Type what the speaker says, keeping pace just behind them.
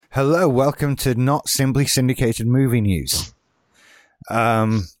Hello, welcome to Not Simply Syndicated Movie News.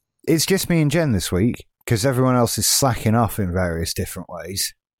 It's just me and Jen this week, because everyone else is slacking off in various different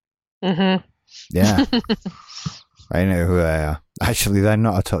ways. Mm-hmm. Yeah. I know who they are. Actually, they're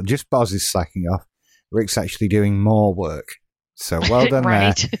not at all. Just Boz is slacking off. Rick's actually doing more work. So well done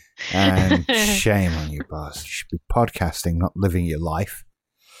Right. there. And shame on you, Boz. You should be podcasting, not living your life.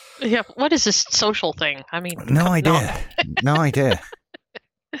 Yeah. What is this social thing? I mean, No idea. No idea.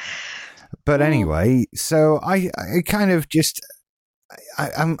 But anyway, so I kind of just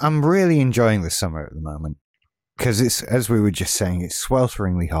I'm really enjoying the summer at the moment because it's, as we were just saying, it's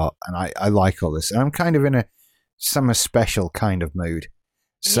swelteringly hot, and I like all this, and I'm kind of in a summer special kind of mood.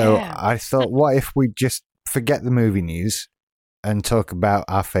 So Yeah. I thought, what if we just forget the movie news and talk about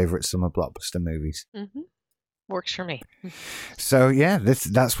our favorite summer blockbuster movies? Mm-hmm. Works for me. So yeah,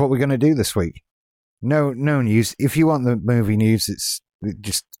 that's what we're going to do this week. No news. If you want the movie news, it's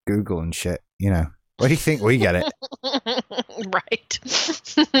just Google and shit. You know, where do you think we get it? Right.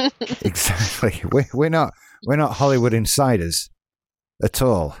 Exactly. We're not Hollywood insiders at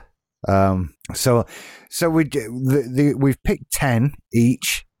all. So we've picked 10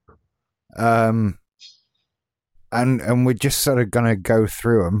 each, and we're just sort of gonna go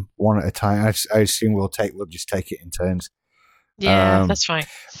through them one at a time. I assume we'll just take it in turns. Yeah, that's fine.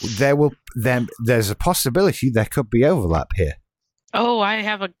 There's a possibility there could be overlap here. Oh, I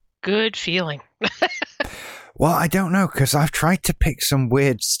have a good feeling. Well, I don't know, because I've tried to pick some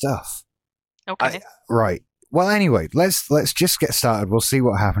weird stuff. Okay. Right. Well, anyway, let's just get started. We'll see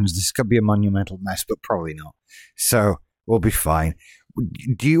what happens. This could be a monumental mess, but probably not. So we'll be fine.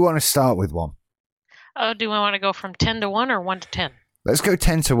 Do you want to start with one? Oh, do I want to go from 10 to 1 or 1 to 10? Let's go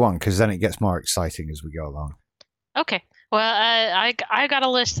 10 to 1, because then it gets more exciting as we go along. Okay. Well, I got a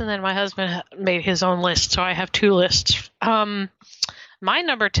list, and then my husband made his own list, so I have two lists. My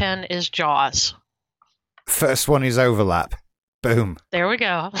number 10 is Jaws. First one is overlap. Boom. There we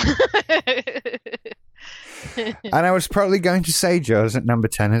go. And I was probably going to say Jaws at number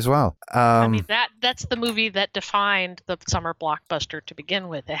 10 as well. I mean, that's the movie that defined the summer blockbuster to begin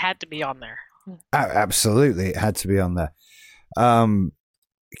with. It had to be on there. Absolutely, it had to be on there.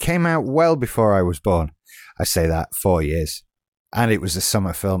 It came out well before I was born. I say that 4 years. And it was a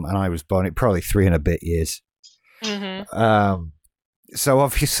summer film, and I was born at probably 3 and a bit years. Mm-hmm. So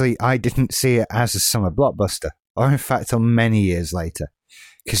obviously I didn't see it as a summer blockbuster, or in fact till many years later,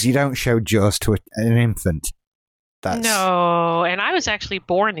 because you don't show Jaws to an infant. No, and I was actually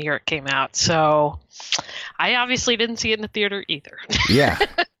born the year it came out, so I obviously didn't see it in the theater either. Yeah.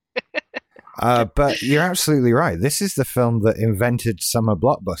 But you're absolutely right. This is the film that invented summer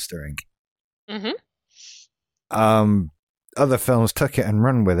blockbustering. Mm-hmm. Other films took it and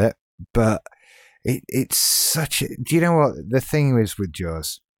run with it, but it's such a... Do you know what the thing is with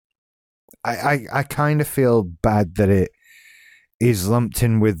Jaws? I kind of feel bad that it is lumped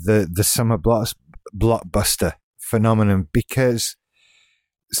in with the summer blockbuster phenomenon, because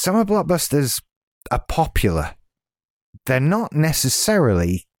summer blockbusters are popular. They're not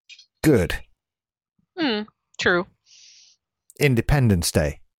necessarily good. True. Independence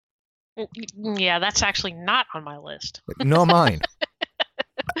Day. Yeah, that's actually not on my list. Nor mine.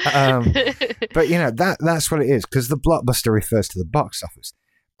 But you know, that's what it is, because the blockbuster refers to the box office.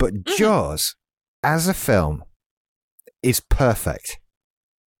 But Jaws, as a film, is perfect.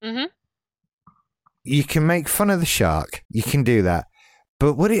 Mm-hmm. You can make fun of the shark. You can do that.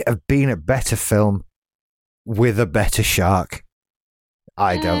 But would it have been a better film with a better shark?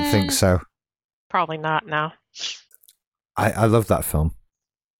 I don't think so. Probably not, no. I love that film.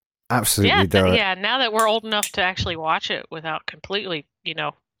 Absolutely. Yeah, now that we're old enough to actually watch it without completely,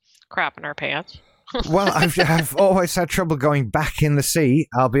 crapping our pants. Well, I've always had trouble going back in the sea,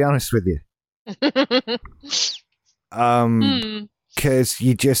 I'll be honest with you. Because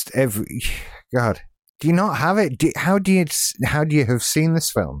you just God, do you not have it? How do you have seen this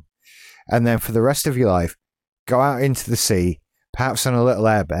film, and then for the rest of your life go out into the sea, perhaps on a little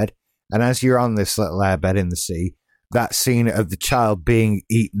airbed, and as you're on this little airbed in the sea, that scene of the child being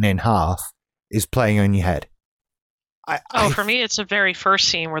eaten in half is playing on your head? For me, it's the very first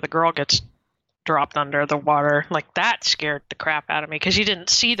scene where the girl gets dropped under the water. Like, that scared the crap out of me, because you didn't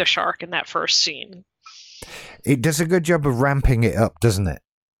see the shark in that first scene. It does a good job of ramping it up, doesn't it?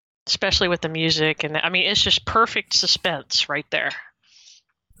 Especially with the music. And I mean, it's just perfect suspense right there.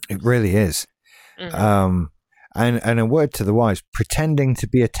 It really is. Mm-hmm. And a word to the wise, pretending to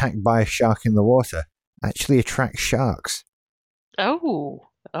be attacked by a shark in the water actually attracts sharks. Oh,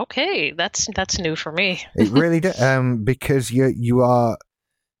 okay. That's new for me. It really does, because you are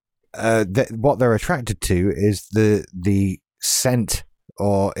what they're attracted to is the scent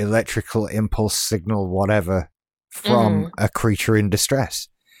or electrical impulse signal, whatever, from a creature in distress.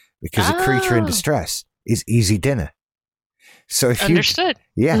 Because a creature in distress is easy dinner. So if Understood.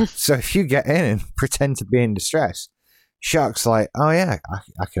 So if you get in and pretend to be in distress, shark's like, oh yeah,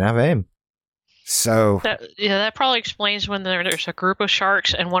 I can have him. So that probably explains when there's a group of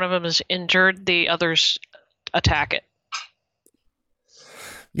sharks and one of them is injured, the others attack it.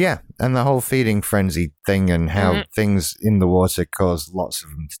 Yeah, and the whole feeding frenzy thing and how things in the water cause lots of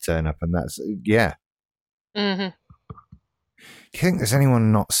them to turn up, and that's yeah. Mm-hmm. Do you think there's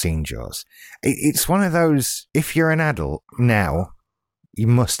anyone not seen Jaws? It's one of those. If you're an adult now, you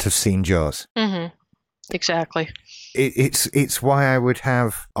must have seen Jaws. Mm-hmm. Exactly. It's why I would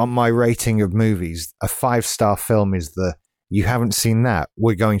have on my rating of movies a 5-star film is you haven't seen that,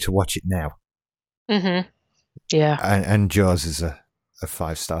 we're going to watch it now. Mm-hmm. Yeah. And Jaws is a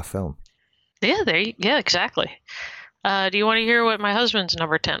 5-star film. Yeah, exactly. Do you want to hear what my husband's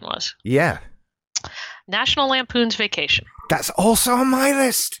number 10 was? Yeah. National Lampoon's Vacation. That's also on my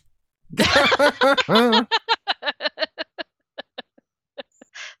list. The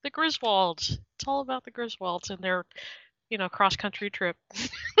Griswolds. It's all about the Griswolds and their, cross-country trip.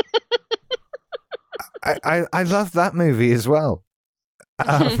 I love that movie as well.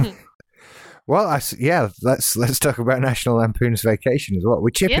 Well, let's talk about National Lampoon's Vacation as well. We're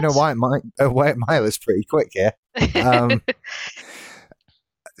chipping away at my list pretty quick here.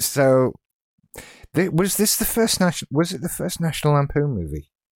 So, was it the first National Lampoon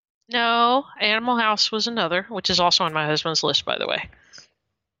movie? No, Animal House was another, which is also on my husband's list, by the way.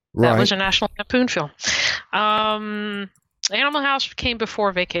 Right. That was a National Lampoon film. Animal House came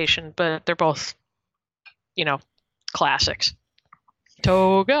before Vacation, but they're both, classics.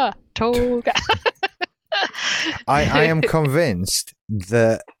 Toga. I am convinced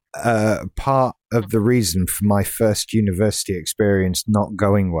that part of the reason for my first university experience not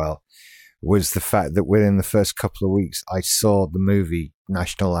going well was the fact that within the first couple of weeks I saw the movie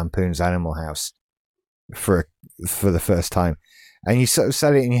National Lampoon's Animal House for the first time. And you sort of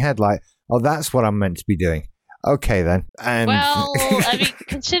said it in your head like, oh, that's what I'm meant to be doing. Okay, then. And well, I mean,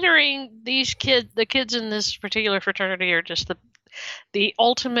 considering the kids in this particular fraternity are just the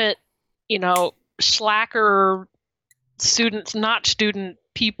ultimate, slacker students, not student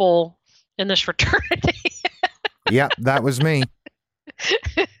people in this fraternity. Yeah, that was me.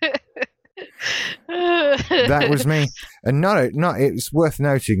 That was me. And it's worth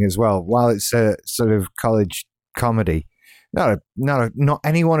noting as well, while it's a sort of college comedy, not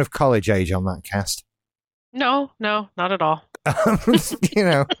anyone of college age on that cast. No, not at all.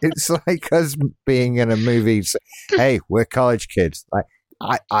 It's like us being in a movie. So, hey, we're college kids. Like,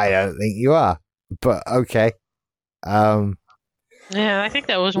 I don't think you are, but okay. Yeah, I think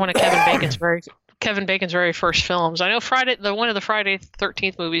that was one of Kevin Bacon's very first films. I know one of the Friday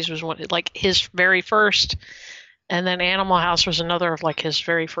 13th movies was his very first, and then Animal House was another of his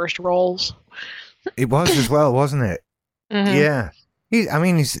very first roles. It was as well, wasn't it? Mm-hmm. Yeah.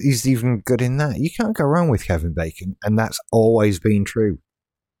 He's even good in that. You can't go wrong with Kevin Bacon, and that's always been true.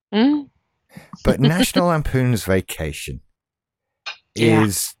 Mm. But National Lampoon's Vacation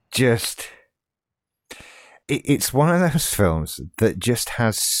is just... It's one of those films that just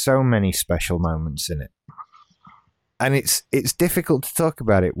has so many special moments in it. And it's difficult to talk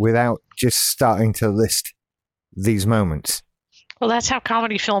about it without just starting to list these moments. Well, that's how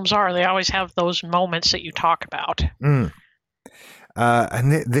comedy films are. They always have those moments that you talk about. Mm.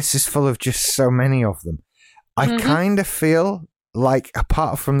 And this is full of just so many of them. I kind of feel like,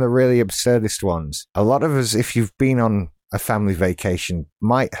 apart from the really absurdist ones, a lot of us, if you've been on a family vacation,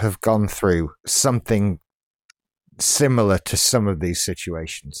 might have gone through something similar to some of these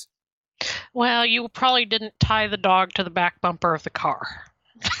situations. Well, you probably didn't tie the dog to the back bumper of the car.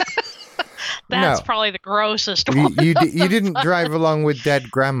 That's probably the grossest one. You didn't drive along with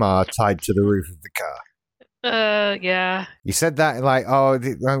dead grandma tied to the roof of the car. Yeah. You said that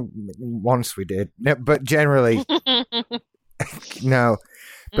once we did. No, but generally, no.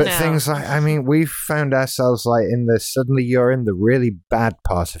 But things like, we've found ourselves suddenly you're in the really bad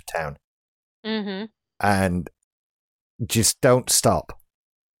part of town. Mm-hmm. And just don't stop.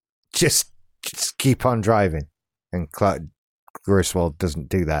 Just keep on driving. And Clark Griswold doesn't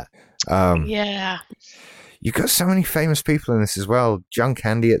do that. Yeah. You've got so many famous people in this as well. John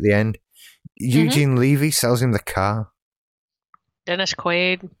Candy at the end. Eugene Levy sells him the car. Dennis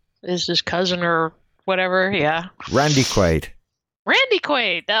Quaid is his cousin or whatever, yeah. Randy Quaid.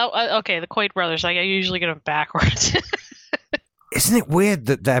 Okay, the Quaid brothers. I usually get them backwards. Isn't it weird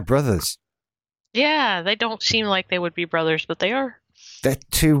that they're brothers? Yeah, they don't seem like they would be brothers, but they are. They're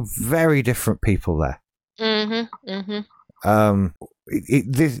two very different people there. Mm-hmm.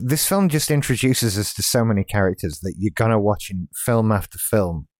 This film just introduces us to so many characters that you're gonna watch in film after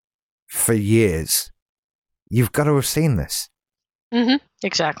film for years. You've got to have seen this. Mm-hmm.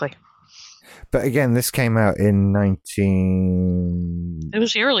 Exactly. But again, this came out in 1983. It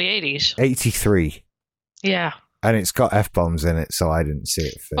was the early 80s. Yeah. And it's got F-bombs in it, so I didn't see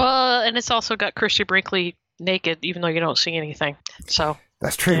it. Well, and it's also got Christy Brinkley naked, even though you don't see anything. So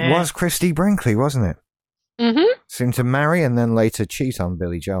that's true. It was Christy Brinkley, wasn't it? Mm-hmm. Seemed to marry and then later cheat on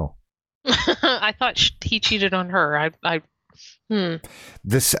Billy Joel. I thought he cheated on her. I think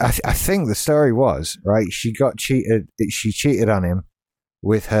the story was, right, she cheated on him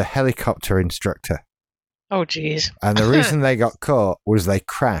with her helicopter instructor. Oh, geez. And the reason they got caught was they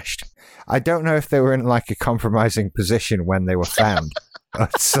crashed. I don't know if they were in like a compromising position when they were found or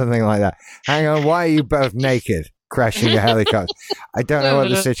something like that. Hang on, why are you both naked crashing a helicopter? I don't know what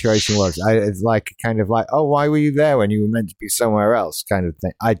the situation was. It's like kind of like, oh, why were you there when you were meant to be somewhere else kind of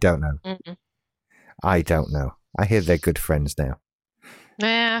thing. I don't know. Mm-mm. I don't know. I hear they're good friends now.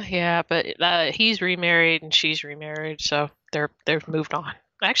 Yeah, but he's remarried and she's remarried, so they've moved on.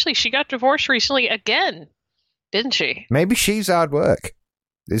 Actually, she got divorced recently again, didn't she? Maybe she's hard work.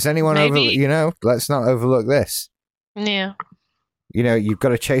 Is anyone let's not overlook this. Yeah. You've got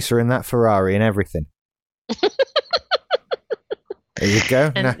to chase her in that Ferrari and everything. There you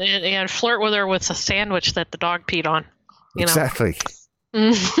go. And flirt with her with a sandwich that the dog peed on. Exactly.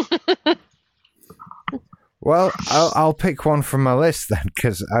 Well, I'll pick one from my list then,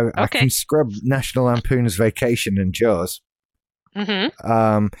 because I can scrub National Lampoon's Vacation and Jaws.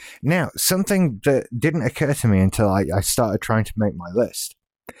 Mm-hmm. Now, something that didn't occur to me until I started trying to make my list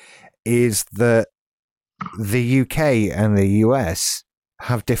is that the UK and the US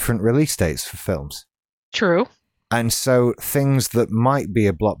have different release dates for films. True. And so things that might be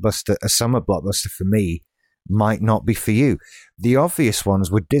a summer blockbuster for me, might not be for you. The obvious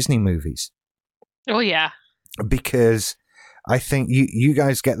ones were Disney movies. Oh, yeah. Because I think you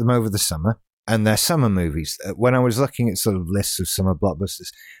guys get them over the summer, and they're summer movies. When I was looking at sort of lists of summer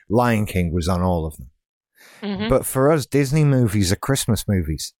blockbusters, Lion King was on all of them. Mm-hmm. But for us, Disney movies are Christmas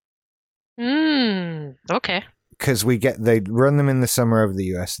movies. Okay. Because they run them in the summer over the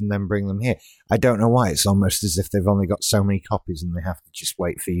US and then bring them here. I don't know why. It's almost as if they've only got so many copies and they have to just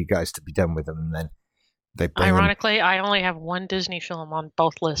wait for you guys to be done with them, and then they bring Ironically, them. I only have one Disney film on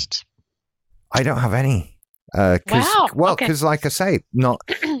both lists. I don't have any. Because like I say, not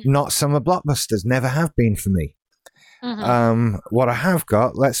summer blockbusters, never have been for me. Mm-hmm. What I have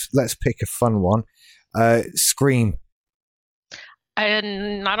got, let's pick a fun one. Scream.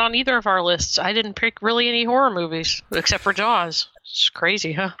 Not on either of our lists. I didn't pick really any horror movies except for Jaws. It's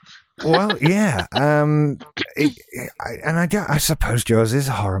crazy, huh? Well, yeah. I suppose Jaws is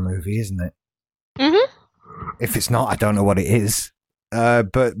a horror movie, isn't it? Mm-hmm. If it's not, I don't know what it is.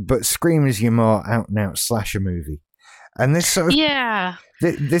 But Scream is your more out and out slasher movie, and this sort of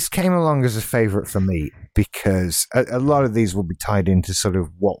this came along as a favorite for me because a lot of these will be tied into sort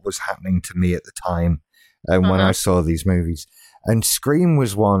of what was happening to me at the time and when I saw these movies. And Scream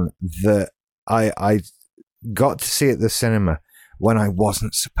was one that I got to see at the cinema when I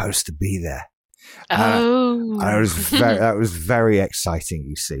wasn't supposed to be there. That was very exciting,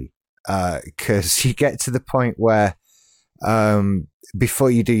 you see, because you get to the point where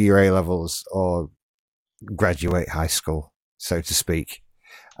before you do your A-levels or graduate high school, so to speak,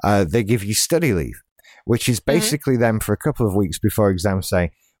 they give you study leave, which is basically them for a couple of weeks before exams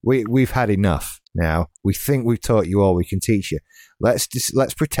saying, we've had enough now. We think we've taught you all we can teach you. Let's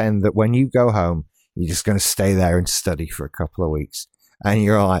pretend that when you go home, you're just going to stay there and study for a couple of weeks. And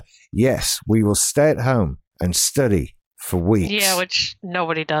you're like, yes, we will stay at home and study for weeks. Yeah, which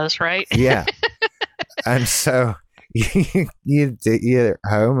nobody does, right? Yeah. And so you're at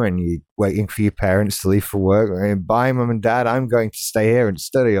home and you're waiting for your parents to leave for work. And bye, mum and dad, I'm going to stay here and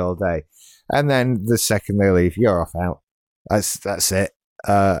study all day. And then the second they leave, you're off out. That's it.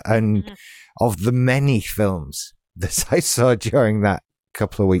 Of the many films that I saw during that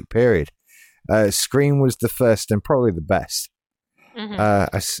couple of week period, Scream was the first and probably the best. I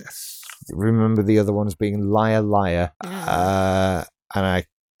remember the other ones being Liar Liar, and I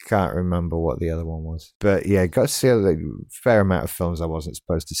can't remember what the other one was. But yeah, got to see a fair amount of films I wasn't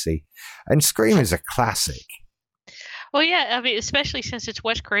supposed to see. And Scream is a classic. Well, yeah, I mean, especially since it's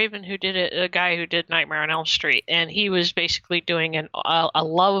Wes Craven who did it, a guy who did Nightmare on Elm Street, and he was basically doing a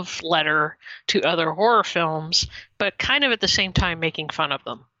love letter to other horror films, but kind of at the same time making fun of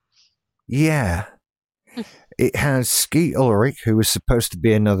them. Yeah. It has Skeet Ulrich, who was supposed to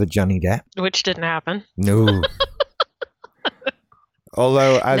be another Johnny Depp. Which didn't happen. No.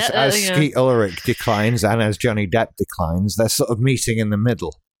 Although, as Yeah. Skeet Ulrich declines and as Johnny Depp declines, they're sort of meeting in the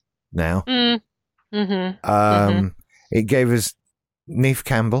middle now. It gave us Neve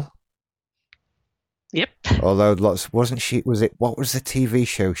Campbell. Yep. Although wasn't she? Was it? What was the TV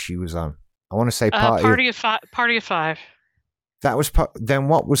show she was on? I want to say Party of Five. Party of Five. That was then.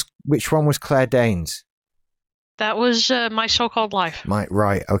 Which one was Claire Danes? That was My So-Called Life.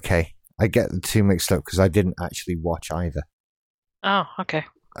 Right. Okay. I get the two mixed up because I didn't actually watch either. Oh, okay.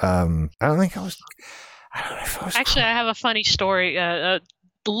 I don't think I was. I don't know if I was. Actually, I have a funny story.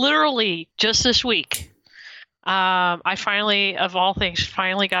 Literally, just this week, I finally, of all things,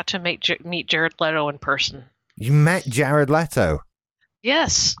 got to meet Jared Leto in person. You met Jared Leto?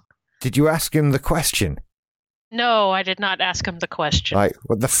 Yes. Did you ask him the question? No, I did not ask him the question. Like,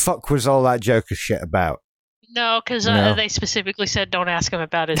 what the fuck was all that Joker shit about? No, because they specifically said don't ask him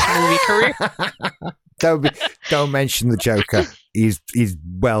about his movie career. Don't mention the Joker. He's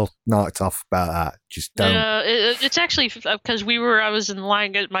well knocked off about that. Just don't. It's actually because I was in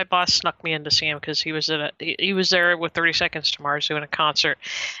line. My boss snuck me in to see him because he was there with 30 Seconds to Mars doing a concert,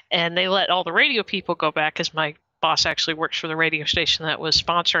 and they let all the radio people go back because my boss actually works for the radio station that was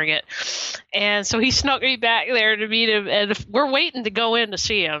sponsoring it, and so he snuck me back there to meet him, and we're waiting to go in to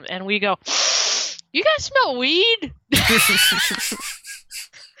see him, and we go, "You guys smell weed?"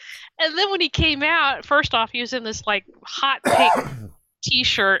 And then when he came out, first off, he was in this like hot pink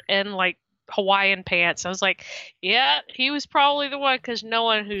T-shirt and like Hawaiian pants. I was like, "Yeah, he was probably the one," because no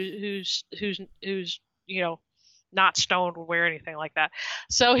one who's not stoned would wear anything like that.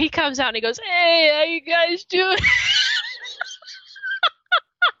 So he comes out and he goes, "Hey, how you guys doing?"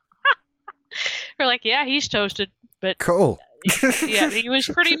 We're like, "Yeah, he's toasted, but cool." Yeah, he was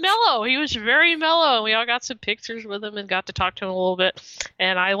pretty mellow. He was very mellow, and we all got some pictures with him and got to talk to him a little bit.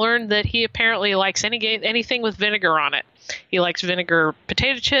 And I learned that he apparently likes anything with vinegar on it. He likes vinegar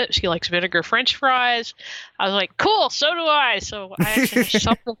potato chips. He likes vinegar French fries. I was like, cool, so do I. So I actually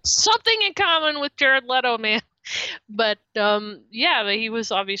have something in common with Jared Leto, man. But but he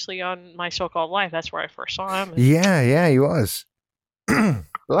was obviously on My So-Called Life. That's where I first saw him. Yeah, he was.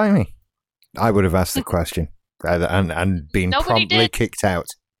 Blimey. I would have asked the question. And been promptly kicked out.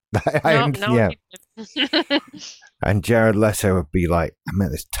 No. And Jared Leto would be like, "I met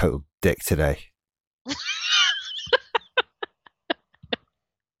this total dick today."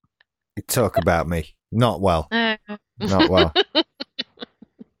 He'd talk about me. Not well. Not well.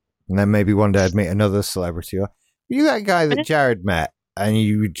 And then maybe one day I'd meet another celebrity. You that guy that Jared met, and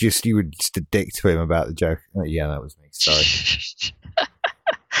you would just a dick to him about the joke. Oh, yeah, that was me. Sorry.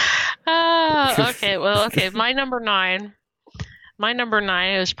 Okay. Well, okay. My number 9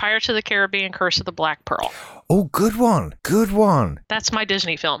 is Pirates of the Caribbean: Curse of the Black Pearl. Oh, good one. Good one. That's my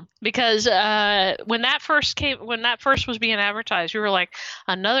Disney film because when that first was being advertised, we were like,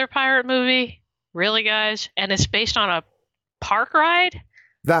 another pirate movie, really, guys? And it's based on a park ride.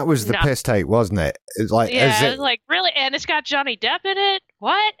 That was the piss take, wasn't it? It's like, it was like, really? And it's got Johnny Depp in it?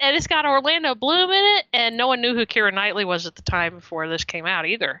 What? And it's got Orlando Bloom in it? And no one knew who Keira Knightley was at the time before this came out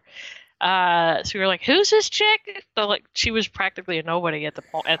either. So we were like, who's this chick? So, like, she was practically a nobody at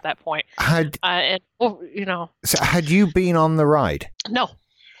that point. So had you been on the ride? No.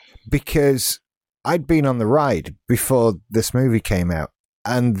 Because I'd been on the ride before this movie came out.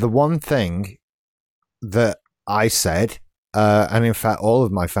 And the one thing that I said, and in fact all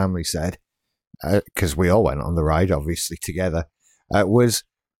of my family said, because we all went on the ride, obviously, together, was,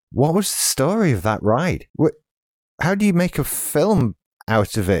 what was the story of that ride? How do you make a film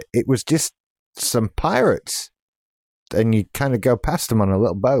out of it? It was just some pirates, and you kind of go past them on a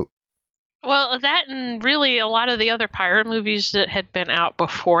little boat. Well, that and really a lot of the other pirate movies that had been out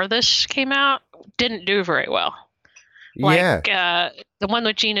before this came out didn't do very well. Like, the one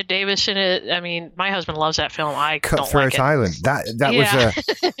with Gina Davis in it. I mean, my husband loves that film. I don't like it. Island.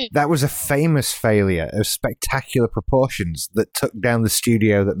 That was a famous failure of spectacular proportions that took down the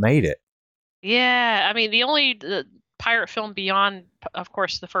studio that made it. Yeah, I mean, the only pirate film beyond, of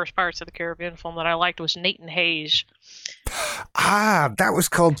course, the first Pirates of the Caribbean film that I liked was Nate and Hayes. That was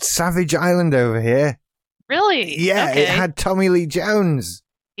called Savage Island over here. Really? Yeah, okay. It had Tommy Lee Jones.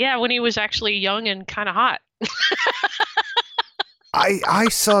 Yeah, when he was actually young and kind of hot. I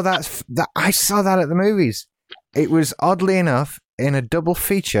saw that. I saw that at the movies. It was, oddly enough, in a double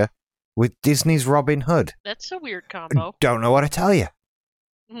feature with Disney's Robin Hood. That's a weird combo. Don't know what to tell you.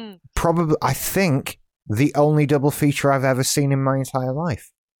 Probably, I think, the only double feature I've ever seen in my entire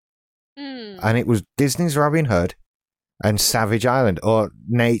life. And it was Disney's Robin Hood and Savage Island, or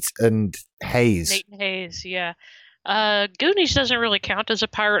Nate and Hayes. Nate and Hayes, yeah. Goonies doesn't really count as a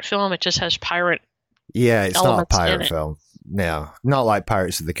pirate film. It just has pirate. Yeah, it's not a pirate film. No, not like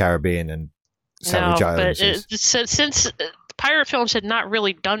Pirates of the Caribbean and Savage Islands. But since pirate films had not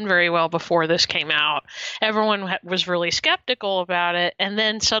really done very well before this came out, everyone was really skeptical about it, and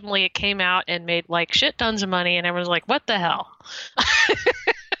then suddenly it came out and made like shit tons of money, and everyone's like, what the hell?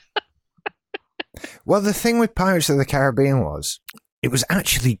 Well, the thing with Pirates of the Caribbean was it was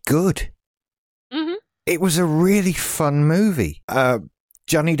actually good. Mm-hmm. It was a really fun movie.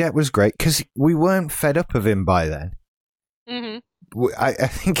 Johnny Depp was great because we weren't fed up of him by then. Mm-hmm. I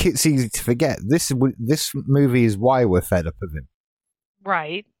think it's easy to forget. This movie is why we're fed up of him.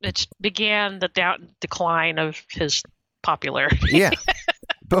 Right. It began the decline of his popularity. Yeah.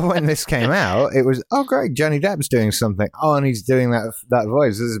 But when this came out, it was, oh, great, Johnny Depp's doing something. Oh, and he's doing that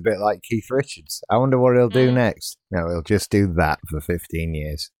voice. This is a bit like Keith Richards. I wonder what he'll do next. No, he'll just do that for 15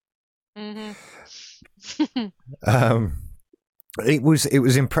 years. Mm-hmm. It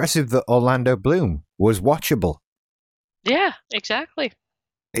was impressive that Orlando Bloom was watchable. Yeah, exactly.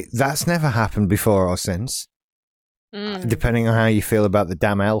 That's never happened before or since, depending on how you feel about the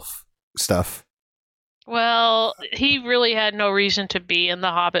damn elf stuff. Well, he really had no reason to be in the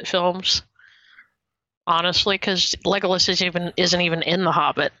Hobbit films, honestly, because Legolas isn't even in the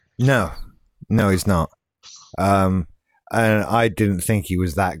Hobbit. No, he's not. And I didn't think he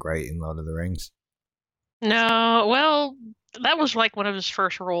was that great in Lord of the Rings. No, well, that was like one of his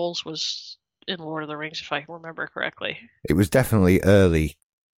first roles was in Lord of the Rings, if I remember correctly. It was definitely early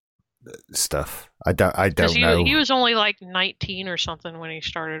stuff. I don't know. He was only like 19 or something when he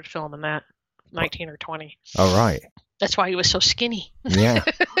started filming that. 19 or 20. Oh, right. That's why he was so skinny. Yeah.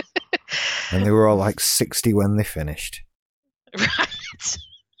 And they were all like 60 when they finished. Right.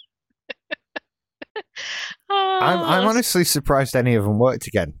 I'm honestly surprised any of them worked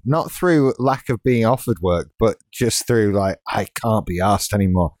again. Not through lack of being offered work, but just through like, I can't be asked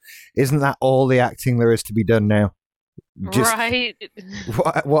anymore. Isn't that all the acting there is to be done now? Right.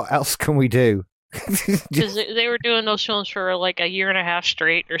 What else can we do? Because they were doing those films for like a year and a half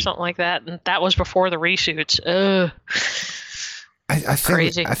straight or something like that, and that was before the reshoots.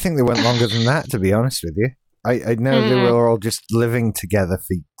 Crazy. I think they went longer than that, to be honest with you. I know they were all just living together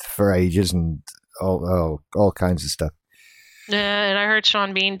for ages and all kinds of stuff. And I heard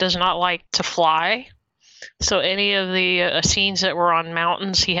Sean Bean does not like to fly, so any of the scenes that were on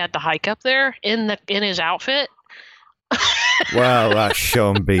mountains, he had to hike up there in his outfit. Well, that's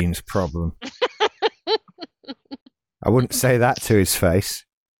Sean Bean's problem. I wouldn't say that to his face.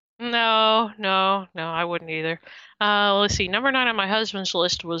 No, I wouldn't either. Let's see. Number 9 on my husband's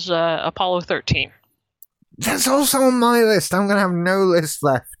list was Apollo 13. That's also on my list. I'm going to have no list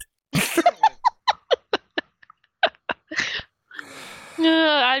left.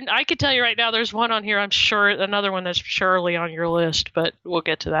 I could tell you right now there's one on here, I'm sure, another one that's surely on your list, but we'll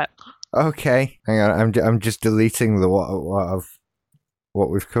get to that. Okay. Hang on. I'm just deleting the what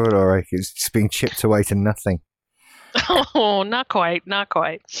we've covered already. It's just being chipped away to nothing. Oh, not quite.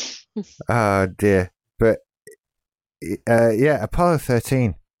 Oh, dear. But, yeah, Apollo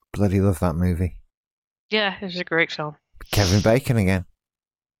 13. Bloody love that movie. Yeah, it was a great film. Kevin Bacon again.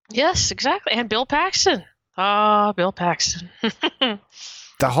 Yes, exactly. And Bill Paxton. Ah, Bill Paxton.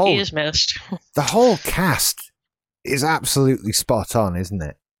 He is missed. The whole cast is absolutely spot on, isn't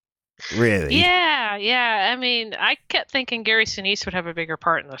it? Really? Yeah. I mean, I kept thinking Gary Sinise would have a bigger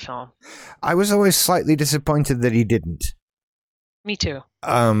part in the film. I was always slightly disappointed that he didn't. Me too.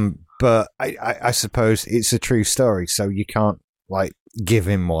 But I suppose it's a true story, so you can't, like, give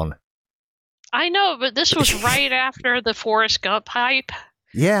him one. I know, but this was right after the Forrest Gump hype.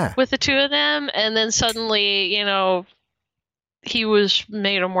 Yeah. With the two of them, and then suddenly, he was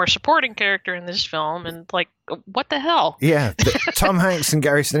made a more supporting character in this film, and like, what the hell? Yeah, Tom Hanks and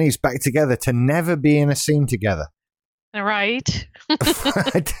Gary Sinise back together to never be in a scene together. Right.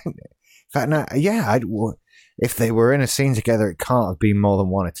 If they were in a scene together, it can't have been more than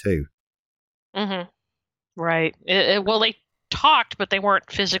one or two. Mm-hmm. Right. Well, they talked, but they weren't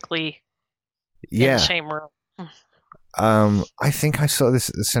physically in the same room. I think I saw this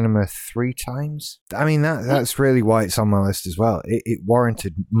at the cinema 3 times. I mean, that's really why it's on my list as well. It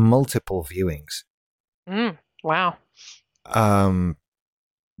warranted multiple viewings. Wow.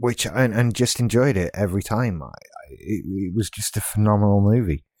 Which and just enjoyed it every time. It was just a phenomenal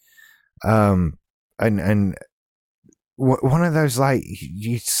movie. And one of those, like,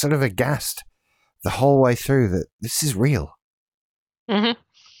 you sort of aghast the whole way through that this is real.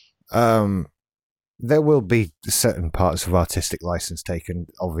 Mm-hmm. There will be certain parts of artistic license taken,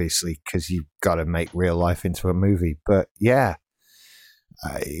 obviously, because you've got to make real life into a movie. But yeah,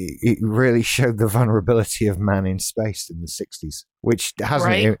 it really showed the vulnerability of man in space in the 60s, which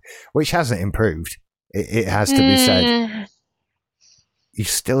hasn't improved. It has to be said. Mm. You're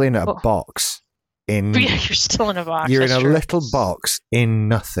still in a Oh. box. Yeah, you're still in a box. You're in that's a true. little box in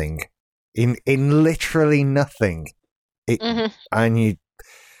nothing. In literally nothing. Mhm. And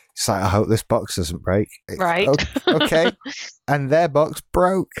it's like, I hope this box doesn't break. Right. Okay. And their box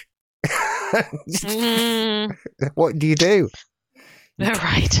broke. Mm. What do you do?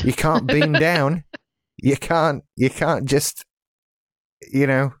 Right. You can't beam down. You can't just,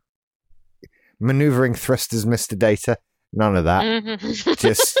 maneuvering thrusters, Mr. Data. None of that. Mhm.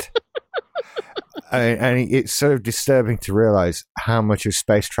 Just, and it's sort of disturbing to realize how much of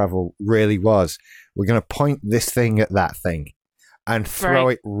space travel really was. We're going to point this thing at that thing and throw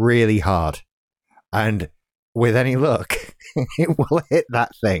it really hard. And with any luck, it will hit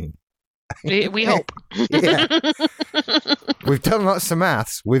that thing. We hope. Yeah. We've done lots of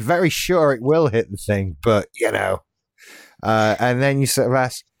maths. We're very sure it will hit the thing, but, and then you sort of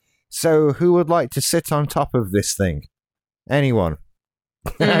ask, so who would like to sit on top of this thing? Anyone.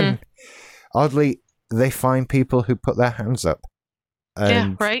 And oddly, they find people who put their hands up. And,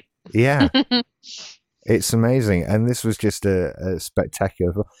 yeah, right? Yeah. It's amazing. And this was just a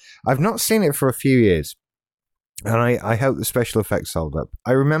spectacular. I've not seen it for a few years. And I hope the special effects hold up.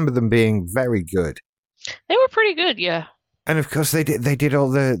 I remember them being very good. They were pretty good, yeah. And of course, they did all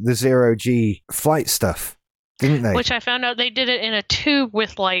the zero-G flight stuff, didn't they? Which I found out they did it in a tube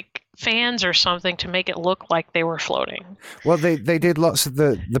with like fans or something to make it look like they were floating. Well, they did lots of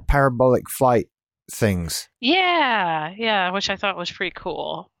the parabolic flight things. Yeah, which I thought was pretty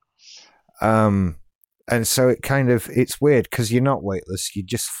cool. And so it's weird because you're not weightless. You're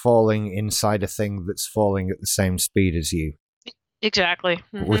just falling inside a thing that's falling at the same speed as you. Exactly.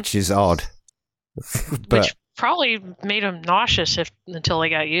 Which is odd. Which probably made them nauseous until they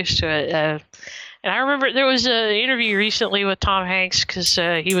got used to it. And I remember there was an interview recently with Tom Hanks because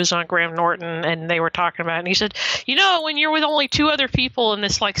he was on Graham Norton and they were talking about it. And he said, when you're with only two other people in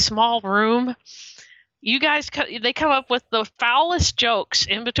this like small room, you guys, they come up with the foulest jokes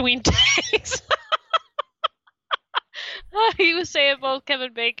in between takes. He was saying both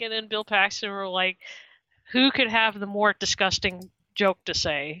Kevin Bacon and Bill Paxton were like, who could have the more disgusting joke to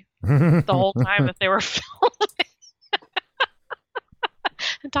say the whole time that they were filming?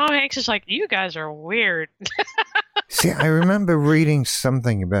 And Tom Hanks is like, you guys are weird. See, I remember reading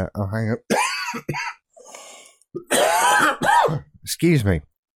something about... Oh, hang on. Excuse me.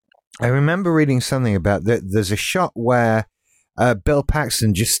 I remember reading something about that. There's a shot where Bill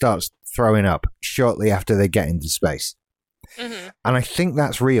Paxton just starts throwing up shortly after they get into space. Mm-hmm. And I think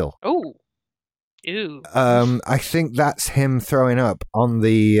that's real. Oh. Ew. I think that's him throwing up on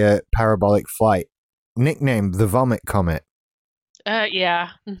the parabolic flight, nicknamed the Vomit Comet. Yeah.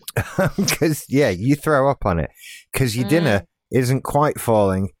 Because, you throw up on it. Because your dinner isn't quite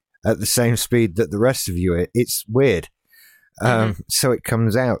falling at the same speed that the rest of you. It's weird. So it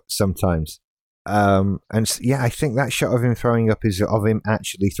comes out sometimes. I think that shot of him throwing up is of him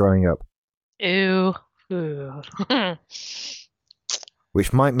actually throwing up. Ew.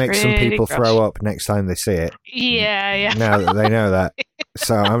 Which might make some people throw up next time they see it. Yeah. Now that they know that.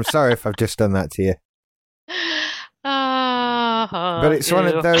 So I'm sorry if I've just done that to you. But it's one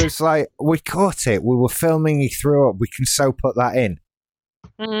of those, like, we caught it. We were filming, he threw up. We can so put that in.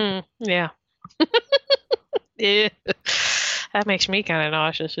 Yeah. That makes me kind of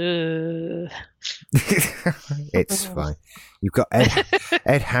nauseous. It's fine. You've got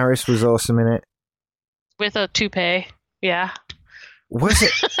Ed Harris was awesome in it. With a toupee. Yeah. Was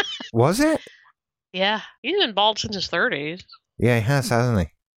it? Was it? Yeah. He's been bald since his 30s. Yeah, he has, hasn't he?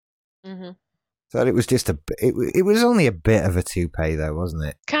 Mm-hmm. Thought it was just it was only a bit of a toupee, though, wasn't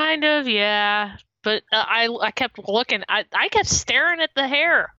it? Kind of, yeah. But I kept looking. I kept staring at the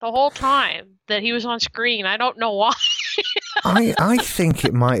hair the whole time that he was on screen. I don't know why. I think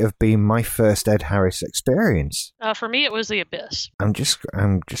it might have been my first Ed Harris experience. For me, it was The Abyss. I'm just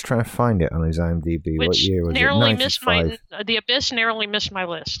trying to find it on his IMDb. Which What year was narrowly it? 95. The Abyss narrowly missed my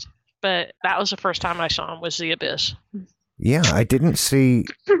list. But that was the first time I saw him was The Abyss. Yeah, I didn't see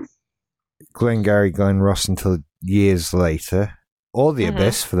Glengarry Glen Ross until years later, or The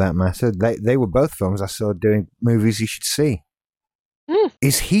Abyss for that matter. They were both films I saw doing movies you should see.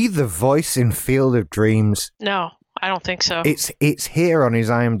 Is he the voice in Field of Dreams? No, I don't think so. It's here on his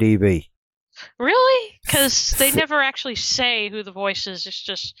IMDb. Really? Because they never actually say who the voice is. It's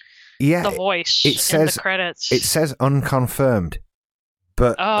just the voice in the credits. It says unconfirmed,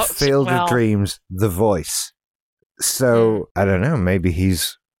 but Field of Dreams, the voice. So, I don't know, maybe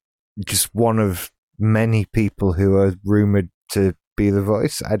he's just one of many people who are rumored to be the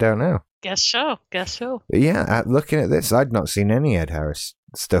voice. I don't know. Guess so. But yeah, looking at this, I'd not seen any Ed Harris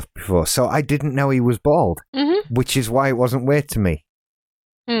stuff before, so I didn't know he was bald, which is why it wasn't weird to me.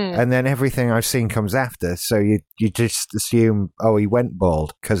 And then everything I've seen comes after, so you just assume, oh, he went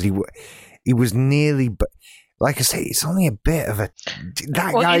bald because he was nearly. Like I say, it's only a bit of a.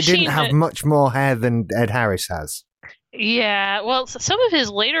 That guy didn't have much more hair than Ed Harris has. Yeah, well, some of his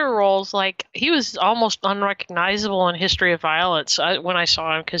later roles, like he was almost unrecognizable in History of Violence when I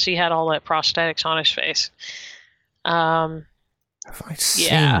saw him because he had all that prosthetics on his face. Have I seen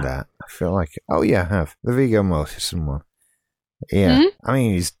that? I feel like, oh yeah, I have. The Viggo Mortensen one. Yeah, I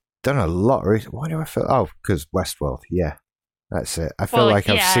mean, he's done a lot. Why do I feel? Oh, because Westworld. Yeah, that's it. I feel like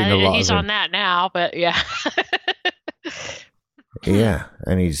I've seen a lot of him. He's on that now, but yeah. Yeah,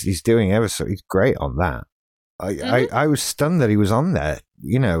 and he's doing he's great on that. I was stunned that he was on there.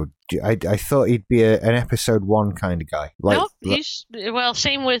 You know, I thought he'd be an episode 1 kind of guy. Nope,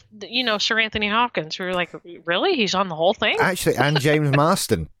 same with Sir Anthony Hopkins. We were like, really? He's on the whole thing? Actually, and James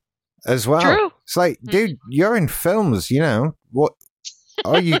Marsden as well. True. It's like, dude, you're in films. You know what?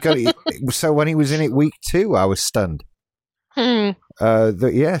 Oh, you got it. So when he was in it week 2, I was stunned. So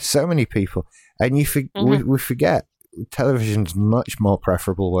many people, and we forget television's much more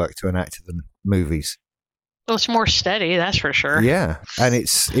preferable work to an actor than movies. Well, it's more steady, that's for sure. Yeah, and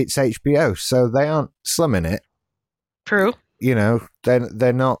it's HBO, so they aren't slumming it. True. You know,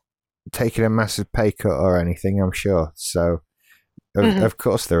 they're not taking a massive pay cut or anything, I'm sure. So, of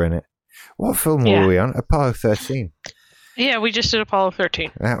course they're in it. What film were we on? Apollo 13. Yeah, we just did Apollo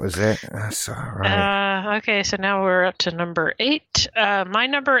 13. That was it. That's all right. Okay, so now we're up to number 8. My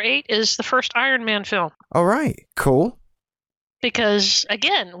number 8 is the first Iron Man film. All right, cool. Because,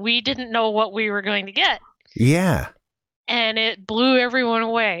 again, we didn't know what we were going to get. Yeah. And it blew everyone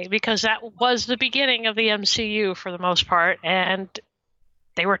away because that was the beginning of the MCU for the most part. And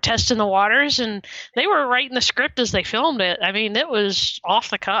they were testing the waters and they were writing the script as they filmed it. I mean, it was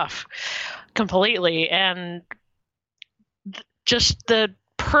off the cuff completely. And just the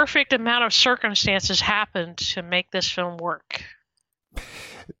perfect amount of circumstances happened to make this film work.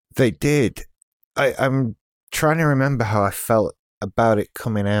 They did. I'm trying to remember how I felt about it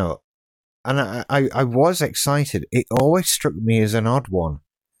coming out. And I was excited. It always struck me as an odd one.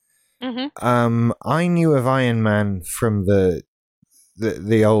 I knew of Iron Man from the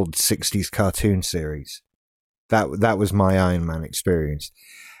old 60s cartoon series. That was my Iron Man experience.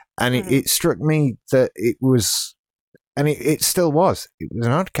 And it struck me that it was, and it still was, it was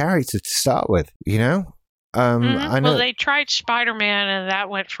an odd character to start with, you know? I know. Well, they tried Spider-Man, and that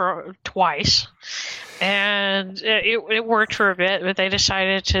went for twice, and it worked for a bit. But they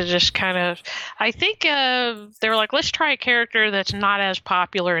decided to just kind of, I think they were like, let's try a character that's not as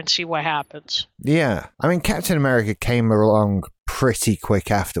popular and see what happens. Yeah, I mean, Captain America came along pretty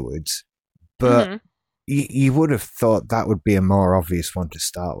quick afterwards, but you would have thought that would be a more obvious one to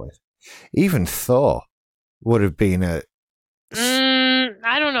start with. Even Thor would have been a.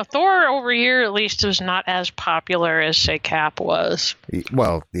 I don't know. Thor over here, at least, was not as popular as, say, Cap was.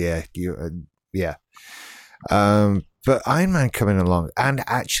 Well, yeah, but Iron Man coming along and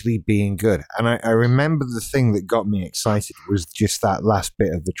actually being good. And I remember the thing that got me excited was just that last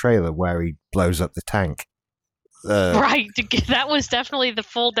bit of the trailer where he blows up the tank. Right. That was definitely the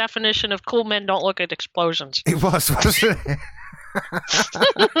full definition of cool men don't look at explosions. It was, wasn't it?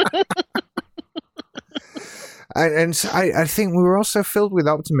 And so I think we were also filled with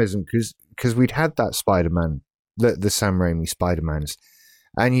optimism because we'd had that Spider-Man, the Sam Raimi Spider-Mans,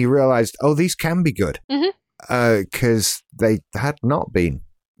 and you realized, oh, these can be good, because they had not been,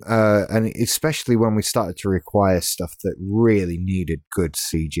 and especially when we started to require stuff that really needed good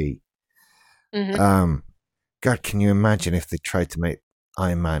CG. God, can you imagine if they tried to make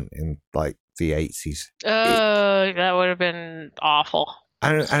Iron Man in like the 80s? That would have been awful.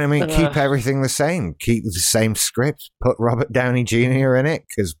 And I mean, keep everything the same. Keep the same script. Put Robert Downey Jr. in it,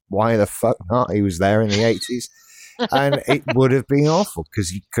 because why the fuck not? He was there in the 80s. And it would have been awful,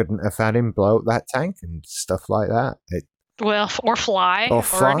 because you couldn't have had him blow up that tank and stuff like that. Or fly. Or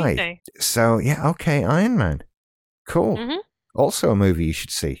anything. So, yeah, okay, Iron Man. Cool. Also a movie you should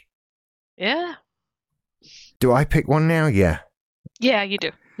see. Yeah. Do I pick one now? Yeah. Yeah, you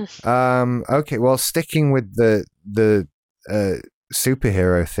do. Okay, well, sticking with the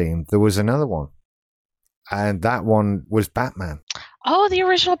superhero theme, there was another one, and that one was Batman. Oh, the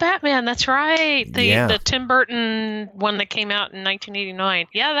original Batman, that's right. The Tim Burton one that came out in 1989.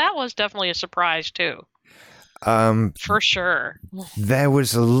 Yeah, that was definitely a surprise too. For sure. There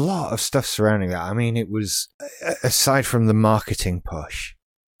was a lot of stuff surrounding that. I mean, it was, aside from the marketing push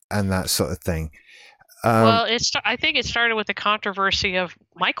and that sort of thing. Well, I think it started with the controversy of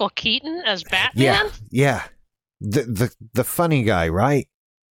Michael Keaton as Batman. Yeah. The funny guy, right?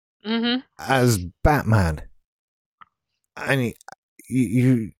 Mm-hmm. as Batman, and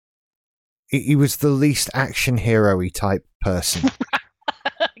he was the least action hero-y type person.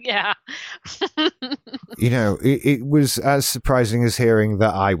 Yeah. You know, it was as surprising as hearing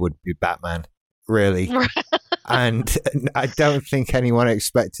that I would be Batman, really. And I don't think anyone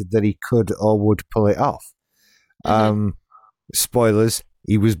expected that he could or would pull it off. Mm-hmm. Spoilers,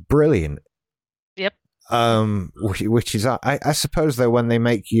 he was brilliant. Yep. Which is, I suppose, though, when they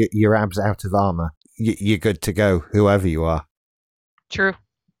make your abs out of armor, you're good to go, whoever you are. True.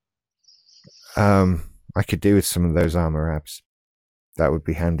 I could do with some of those armor abs. That would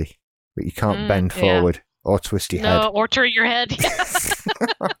be handy. But you can't bend forward or twist your head. No, or turn your head.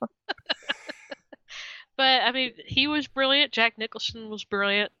 But, I mean, he was brilliant. Jack Nicholson was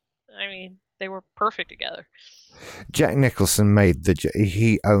brilliant. I mean, they were perfect together. Jack Nicholson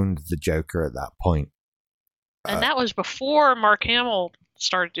he owned the Joker at that point. And that was before Mark Hamill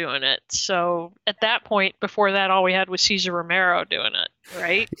started doing it. So at that point, before that, all we had was Cesar Romero doing it,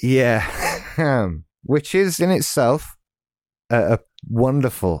 right? Yeah. Which is in itself a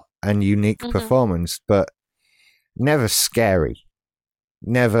wonderful and unique performance, but never scary.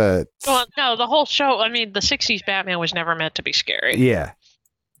 Never. Well, no, the whole show, I mean, the 60s Batman was never meant to be scary. Yeah.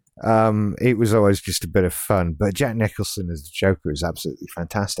 It was always just a bit of fun, but Jack Nicholson as the Joker is absolutely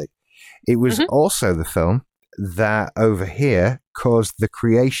fantastic. It was also the film that over here caused the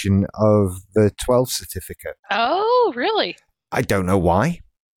creation of the 12 certificate. Oh, really? I don't know why,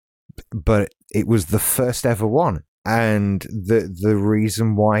 but it was the first ever one. And the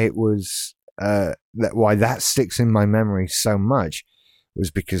reason why it was why that sticks in my memory so much was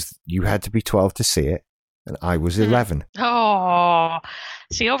because you had to be 12 to see it, and I was 11. Oh,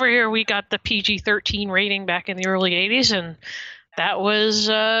 see, over here we got the PG-13 rating back in the early 80s, and that was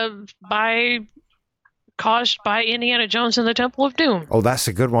caused by Indiana Jones and the Temple of Doom. Oh, that's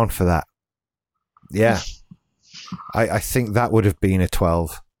a good one for that. Yeah. I think that would have been a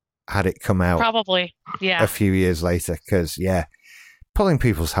 12 had it come out. Probably, yeah. A few years later, because, yeah, pulling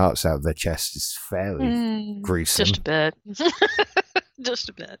people's hearts out of their chest is fairly gruesome. Just a bit. Just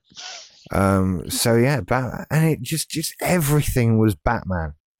a bit. So, yeah, and it just everything was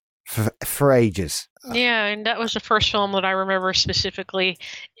Batman for ages. Yeah, and that was the first film that I remember specifically.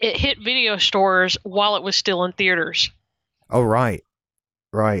 It hit video stores while it was still in theaters. Oh, right.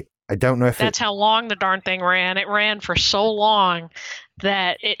 Right. I don't know if that's how long the darn thing ran. It ran for so long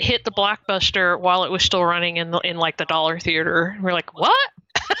that it hit the Blockbuster while it was still running in like the dollar theater. We're like, what?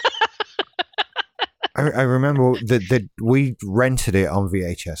 I remember that we rented it on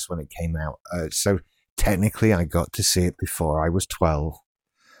VHS when it came out. So technically I got to see it before I was 12.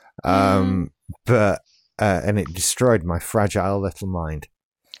 But and it destroyed my fragile little mind.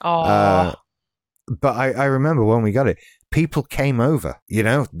 Oh. But I remember when we got it, people came over. You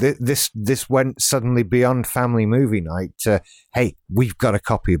know, this went suddenly beyond family movie night to, hey, we've got a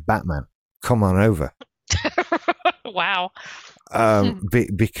copy of Batman. Come on over. Wow.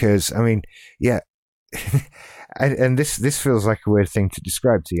 Because I mean, yeah, and this feels like a weird thing to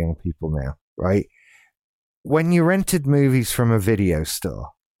describe to young people now, right? When you rented movies from a video store,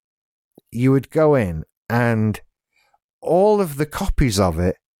 you would go in and all of the copies of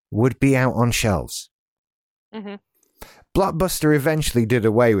it would be out on shelves. Mm-hmm. Blockbuster eventually did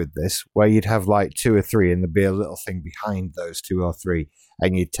away with this, where you'd have like 2 or 3 and there'd be a little thing behind those 2 or 3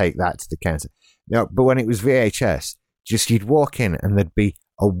 and you'd take that to the counter. No, but when it was VHS, just you'd walk in and there'd be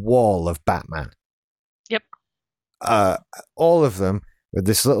a wall of Batman. Yep. All of them with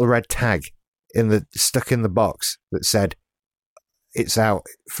this little red tag stuck in the box that said, it's out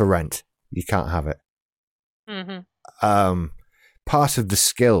for rent. You can't have it. Mm-hmm. Part of the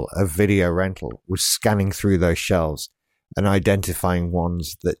skill of video rental was scanning through those shelves and identifying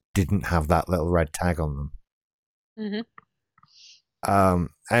ones that didn't have that little red tag on them. Mm-hmm.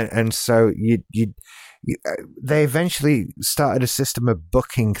 And so they eventually started a system of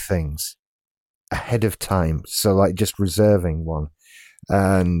booking things ahead of time. So like just reserving one.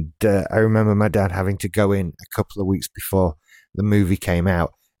 And I remember my dad having to go in a couple of weeks before the movie came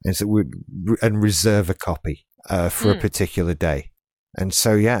out and reserve a copy for a particular day. And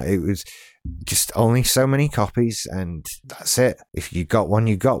so, yeah, it was just only so many copies, and that's it. If you got one,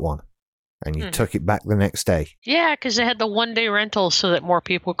 you got one. And you took it back the next day. Yeah, because they had the one-day rental so that more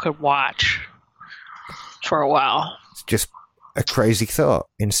people could watch for a while. It's just a crazy thought.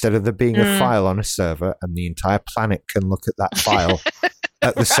 Instead of there being a file on a server and the entire planet can look at that file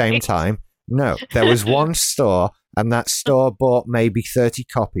at the same time, no. There was one store, and that store bought maybe 30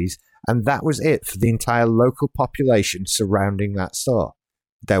 copies, and that was it for the entire local population surrounding that store.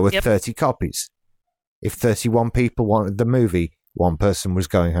 There were 30 copies. If 31 people wanted the movie, one person was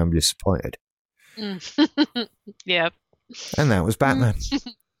going home disappointed. Yeah. And that was Batman.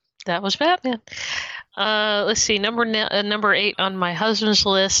 That was Batman. Let's see. Number 8 on my husband's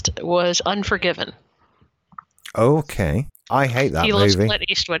list was Unforgiven. Okay. I hate that He movie. loves Clint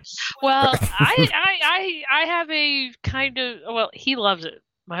Eastwood. Well, I have a kind of, well, he loves it.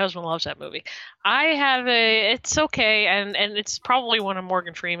 My husband loves that movie. It's okay, and it's probably one of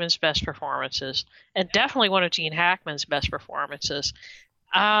Morgan Freeman's best performances, and definitely one of Gene Hackman's best performances.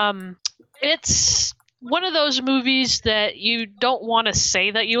 It's one of those movies that you don't want to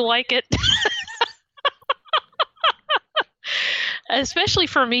say that you like it. Especially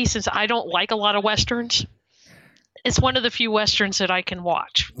for me, since I don't like a lot of Westerns. It's one of the few Westerns that I can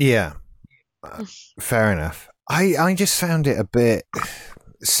watch. Yeah. Fair enough. I just found it a bit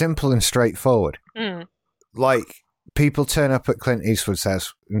simple and straightforward. Like, people turn up at Clint Eastwood's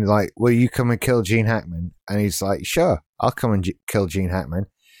house and like, will you come and kill Gene Hackman? And he's like, sure, I'll come and kill Gene Hackman.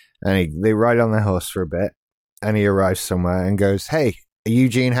 And they ride on their horse for a bit, and he arrives somewhere and goes, hey, are you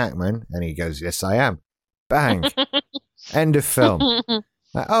Gene Hackman? And he goes, yes, I am. Bang. End of film.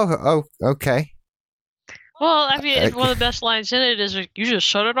 Oh, okay. Well, I mean, one of the best lines in it is, you just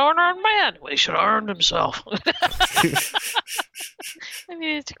shut it on our man. Well, he should have armed himself. I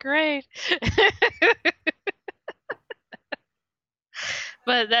mean, it's great.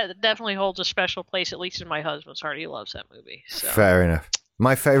 But that definitely holds a special place, at least in my husband's heart. He loves that movie. So. Fair enough.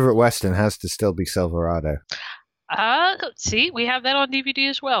 My favorite Western has to still be Silverado. See, we have that on DVD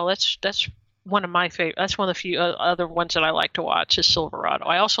as well. That's one of my favorite. That's one of the few other ones that I like to watch is Silverado.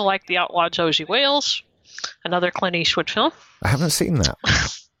 I also like The Outlaw Josie Wales, another Clint Eastwood film. I haven't seen that.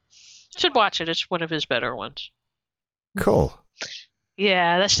 Should watch it. It's one of his better ones. Cool.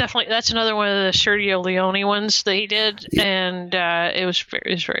 Yeah, that's another one of the Sergio Leone ones that he did, and it was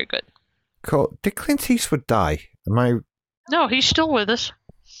very good. Cool. Did Clint Eastwood die? No, he's still with us.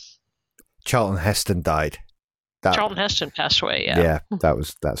 Charlton Heston died. Charlton Heston passed away. Yeah. Yeah,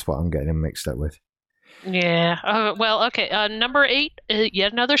 that's what I'm getting him mixed up with. Yeah. Well, okay. Number 8,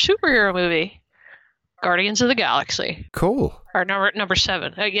 yet another superhero movie, Guardians of the Galaxy. Cool. Or number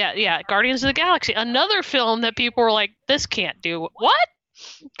 7. Yeah. Guardians of the Galaxy, another film that people were like, this can't do what?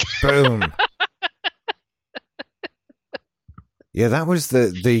 Boom. Yeah, that was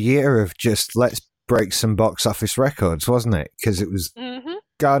the year of just let's break some box office records, wasn't it? Because it was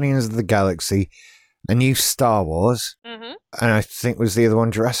Guardians of the Galaxy, a new Star Wars, and I think was the other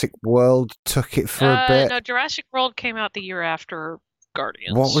one, Jurassic World took it for a bit. No, Jurassic World came out the year after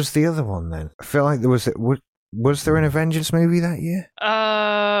Guardians. What was the other one then? I feel like was there an Avengers movie that year?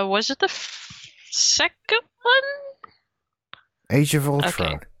 Was it the second one? Age of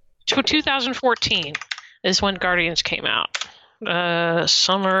Ultron. Okay. 2014 is when Guardians came out.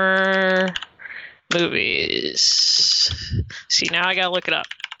 Summer movies. See, now I gotta look it up.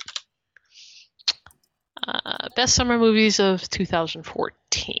 Best summer movies of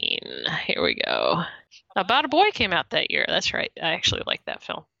 2014. Here we go. About a Boy came out that year. That's right. I actually like that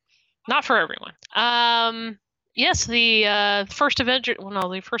film. Not for everyone. Yes, the first Avengers. Well, no,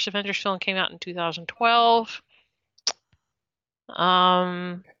 the first Avengers film came out in 2012.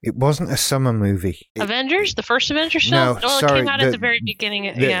 It wasn't a summer movie. Avengers, the first Avengers film. No, sorry, it came out at the very beginning.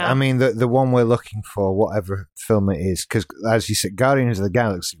 Yeah, I mean the one we're looking for, whatever film it is, because as you said, Guardians of the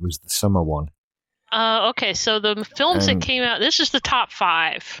Galaxy was the summer one. Okay, so the films that came out, this is the top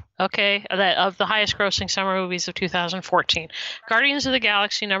 5, okay, of the highest grossing summer movies of 2014. Guardians of the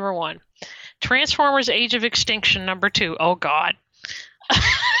Galaxy, number 1. Transformers Age of Extinction, number 2. Oh, God.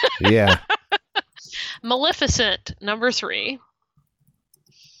 Yeah. Maleficent, number 3.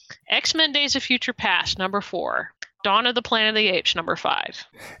 X-Men Days of Future Past, number 4. Dawn of the Planet of the Apes, number 5.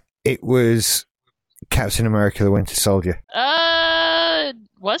 It was Captain America the Winter Soldier.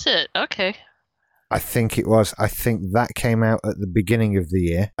 Was it? Okay. I think it was. I think that came out at the beginning of the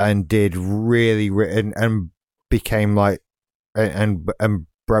year and did really and became like and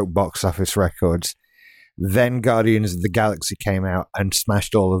broke box office records. Then Guardians of the Galaxy came out and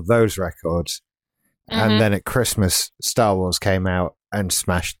smashed all of those records. And then at Christmas, Star Wars came out and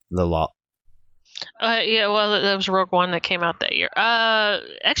smashed the lot. Yeah, well, that was Rogue One that came out that year.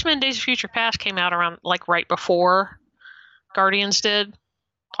 X-Men Days of Future Past came out around like right before Guardians did.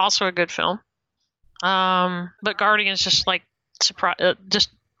 Also a good film. But Guardians just like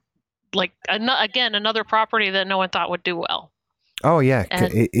again another property that no one thought would do well. Oh yeah,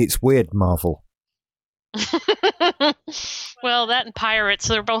 it's weird, Marvel. Well, that and Pirates,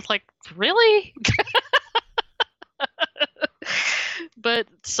 they're both like, really? But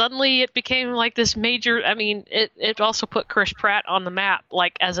suddenly it became like this major. I mean, it also put Chris Pratt on the map,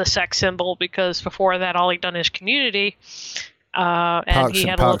 like as a sex symbol, because before that all he'd done is Community. And he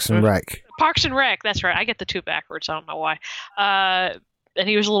had Parks and Rec. Parks and Rec. That's right. I get the two backwards. I don't know why. And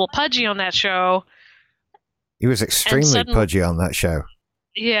he was a little pudgy on that show. He was extremely pudgy on that show.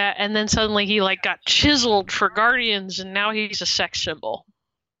 Yeah, and then suddenly he like got chiseled for Guardians, and now he's a sex symbol.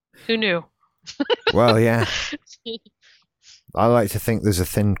 Who knew? Well, yeah. I like to think there's a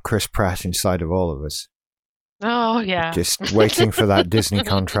thin Chris Pratt inside of all of us. Oh, yeah. Just waiting for that Disney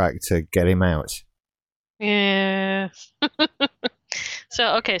contract to get him out. Yeah.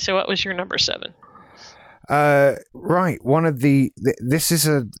 So what was your number 7? Right. One of this is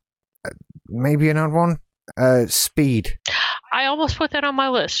maybe an odd one. Speed. I almost put that on my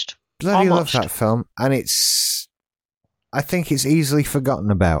list. Bloody love that film. And I think it's easily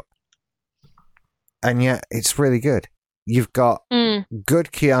forgotten about. And yet it's really good. You've got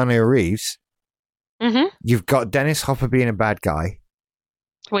good Keanu Reeves. Mm-hmm. You've got Dennis Hopper being a bad guy.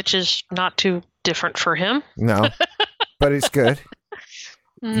 Which is not too different for him. No, but it's good.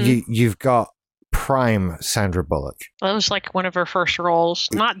 Mm-hmm. You've got prime Sandra Bullock. That was like one of her first roles.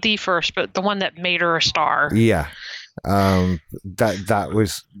 Not the first, but the one that made her a star. Yeah. That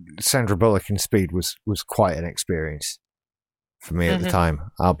was Sandra Bullock in Speed was quite an experience for me at the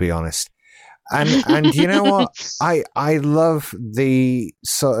time, I'll be honest. And you know what? I love the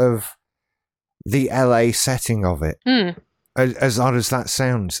sort of the LA setting of it. As odd as that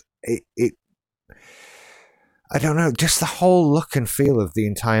sounds, it I don't know, just the whole look and feel of the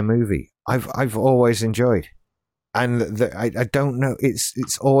entire movie I've always enjoyed. And I don't know,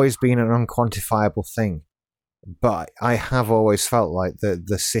 it's always been an unquantifiable thing. But I have always felt like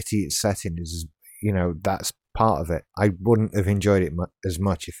the city it's set in is, that's part of it. I wouldn't have enjoyed it as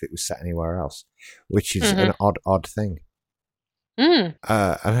much if it was set anywhere else, which is an odd thing. And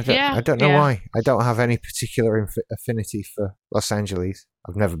I don't know why. I don't have any particular affinity for Los Angeles.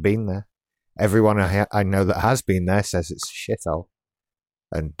 I've never been there. Everyone I know that has been there says it's a shithole,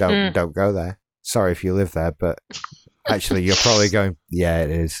 and don't go there. Sorry if you live there, but actually you're probably going, yeah, it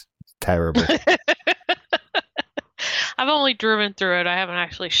is. It's terrible. I've only driven through it. I haven't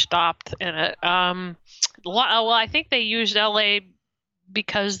actually stopped in it. Well, I think they used LA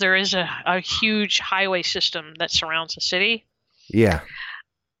because there is a huge highway system that surrounds the city. Yeah.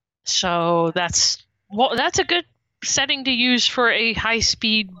 So that's a good setting to use for a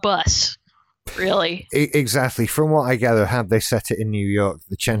high-speed bus, really. Exactly. From what I gather, had they set it in New York,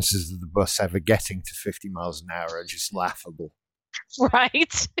 the chances of the bus ever getting to 50 miles an hour are just laughable.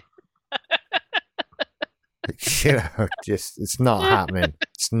 Right? It's not happening.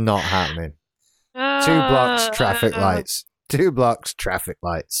 It's not happening. 2 blocks, traffic lights. 2 blocks, traffic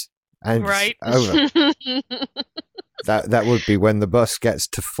lights. And right. Over. That would be when the bus gets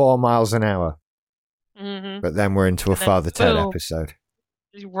to 4 miles an hour. Mm-hmm. But then we're into a Father Ted episode.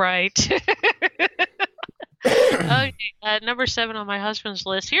 Right. Okay, number 7 on my husband's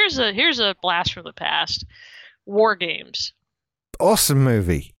list. Here's a blast from the past. War Games. Awesome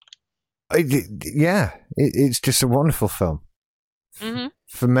movie. It's just a wonderful film.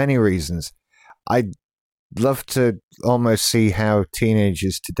 For many reasons. I'd love to almost see how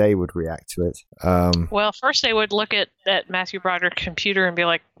teenagers today would react to it. Well, first they would look at Matthew Broderick's computer and be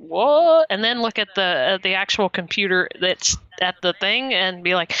like, what? And then look at the actual computer that's at the thing and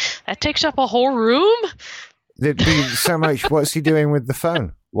be like, that takes up a whole room? There'd be so much, what's he doing with the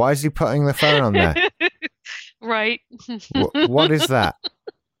phone? Why is he putting the phone on there? Right. What is that?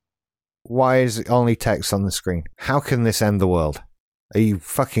 Why is it only text on the screen? How can this end the world? Are you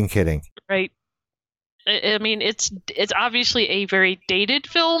fucking kidding? Right. I mean, it's obviously a very dated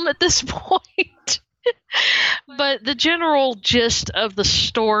film at this point, but the general gist of the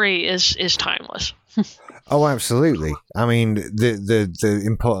story is timeless. Oh, absolutely. I mean, the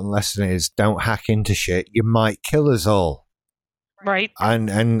important lesson is don't hack into shit. You might kill us all. Right.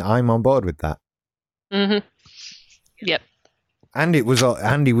 And I'm on board with that. Mm-hmm. Yep. And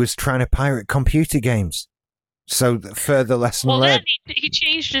he was trying to pirate computer games. So further lesson learned. Then he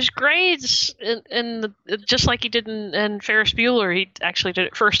changed his grades, and just like he did in Ferris Bueller, he actually did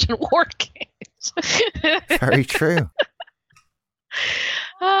it first in War Games. Very true.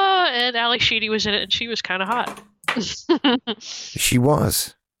 And Ali Sheedy was in it, and she was kind of hot. She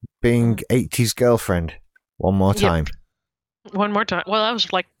was being 80s girlfriend. One more time. Yep. One more time. Well, that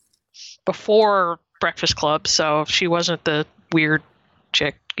was like before Breakfast Club, so she wasn't the weird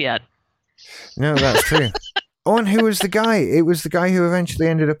chick yet. No, that's true. Oh, and who was the guy? It was the guy who eventually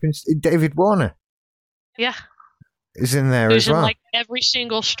ended up in David Warner. Yeah. Is in there Who's as well. in like every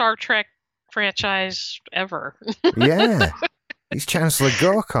single Star Trek franchise ever. Yeah. He's Chancellor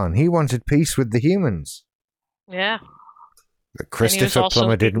Gorkon. He wanted peace with the humans. Yeah. But Christopher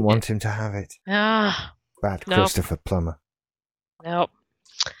Plummer didn't want him to have it. Ah. Bad Christopher Plummer. Nope.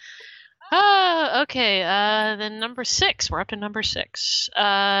 Okay. Then number 6. We're up to number 6.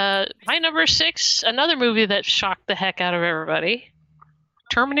 My number 6, another movie that shocked the heck out of everybody.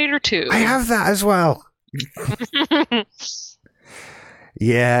 Terminator 2. I have that as well.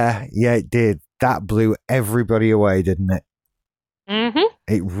 Yeah, it did. That blew everybody away, didn't it? Mm-hmm.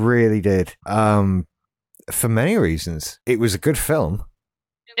 It really did. For many reasons. It was a good film.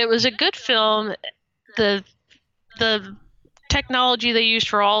 It was a good film. The technology they used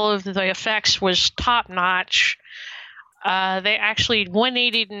for all of the effects was top notch. They actually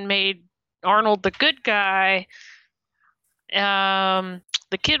 180'd and made Arnold the good guy. The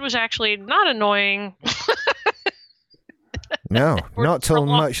kid was actually not annoying. No, not till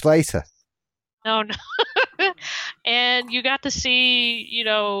much later. No. And you got to see,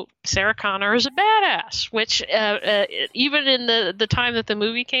 Sarah Connor as a badass, which even in the time that the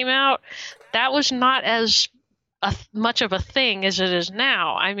movie came out, that was not as much of a thing as it is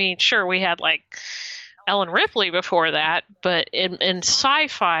now. I mean, sure, we had like Ellen Ripley before that, but in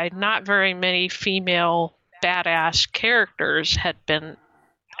sci-fi, not very many female badass characters had been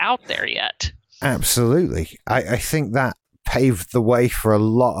out there yet. Absolutely. I think that paved the way for a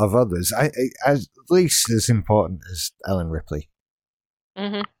lot of others. At least as important as Ellen Ripley.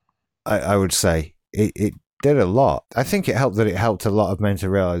 Mm-hmm. I would say it did a lot. I think it helped a lot of men to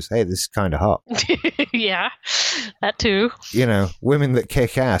realize, hey, this is kind of hot. Yeah, that too. Women that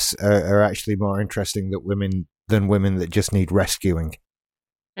kick ass are actually more interesting than women that just need rescuing.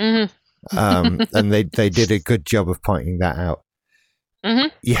 Mm-hmm. And they did a good job of pointing that out. Mm-hmm.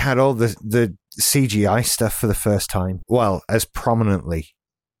 You had all the CGI stuff for the first time, well, as prominently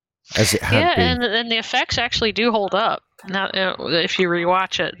as it had been. Yeah, and the effects actually do hold up. Now, if you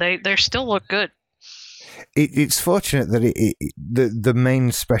rewatch it, they still look good. It's fortunate that the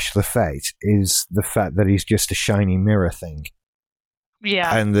main special effect is the fact that he's just a shiny mirror thing.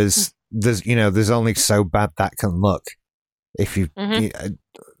 Yeah, and there's only so bad that can look. If you, mm-hmm.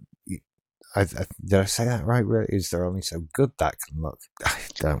 Did I say that right? Really, is there only so good that can look? I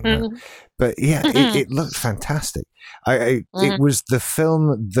don't know, but yeah, it looked fantastic. It was the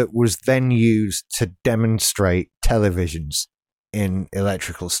film that was then used to demonstrate televisions in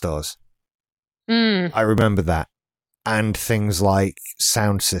electrical stores. I remember that, and things like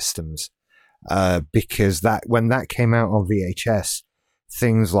sound systems, because when that came out on VHS,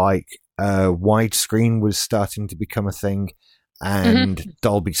 things like widescreen was starting to become a thing, and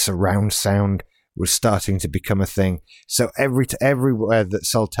Dolby surround sound was starting to become a thing. So everywhere that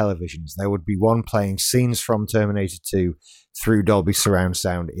sold televisions, there would be one playing scenes from Terminator 2 through Dolby surround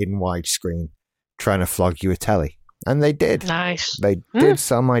sound in widescreen, trying to flog you a telly. And they did. Nice. They did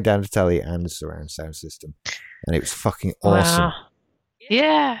sell my dad a telly and a surround sound system. And it was fucking awesome. Wow.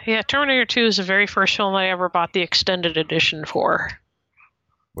 Yeah. Terminator 2 is the very first film I ever bought the extended edition for.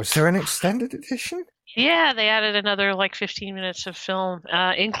 Was there an extended edition? Yeah, they added another 15 minutes of film,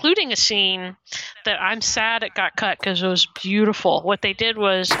 including a scene that I'm sad it got cut because it was beautiful. What they did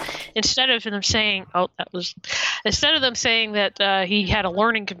was, instead of them saying that he had a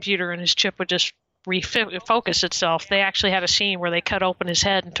learning computer and his chip would just refocus itself, they actually had a scene where they cut open his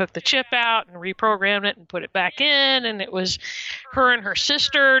head and took the chip out and reprogrammed it and put it back in, and it was her and her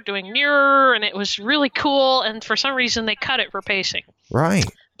sister doing mirror, and it was really cool, and for some reason they cut it for pacing. Right.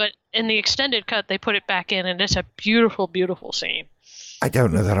 But in the extended cut, they put it back in, and it's a beautiful, beautiful scene. I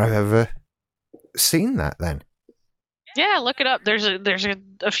don't know that I've ever seen that then. Yeah, look it up. There's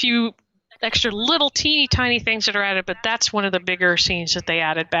a few extra little teeny tiny things that are added, but that's one of the bigger scenes that they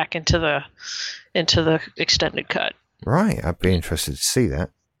added back into the extended cut. Right, I'd be interested to see that.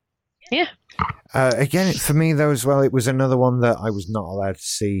 Yeah. Again, for me though as well, it was another one that I was not allowed to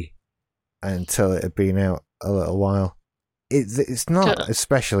see until it had been out a little while. It's not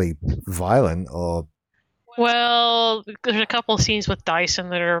especially violent or... Well, there's a couple of scenes with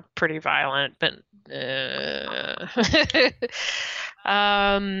Dyson that are pretty violent, but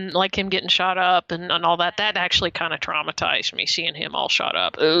like him getting shot up and all that actually kind of traumatized me, seeing him all shot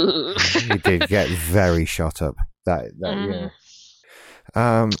up. He did get very shot up that year.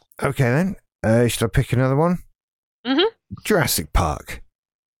 Okay then, should I pick another one? Jurassic Park.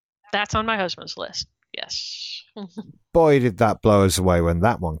 That's on my husband's list. Yes. Boy, did that blow us away when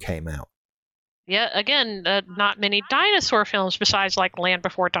that one came out. Yeah, again, not many dinosaur films besides Land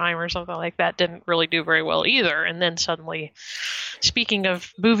Before Time or something like that didn't really do very well either. And then suddenly, speaking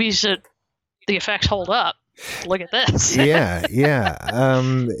of movies that the effects hold up, look at this. Yeah.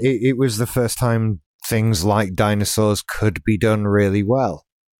 It was the first time things like dinosaurs could be done really well.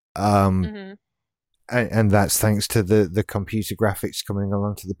 and that's thanks to the computer graphics coming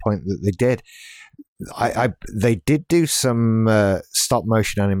along to the point that they did. They did do some stop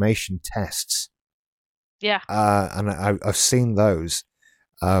motion animation tests. Yeah. And I've seen those,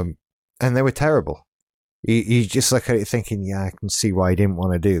 and they were terrible. You just look at it thinking, yeah, I can see why he didn't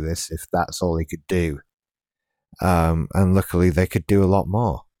want to do this if that's all he could do. And luckily they could do a lot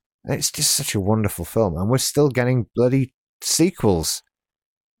more. And it's just such a wonderful film, and we're still getting bloody sequels.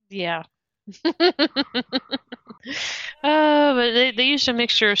 Yeah. But they used a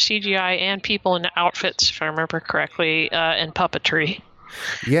mixture of CGI and people in outfits, if I remember correctly, and puppetry.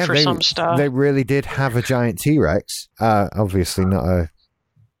 Yeah, for some stuff. They really did have a giant T-Rex. Obviously not a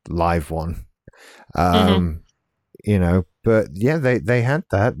live one. You know, but yeah, they had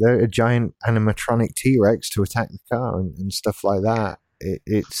that. They're a giant animatronic T-Rex to attack the car and stuff like that.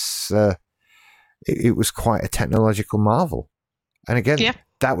 It was quite a technological marvel. And again,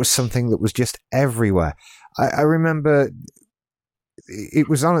 that was something that was just everywhere. I remember it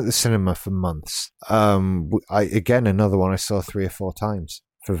was on at the cinema for months. Again, another one I saw 3 or 4 times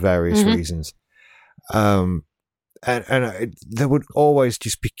for various reasons. And there would always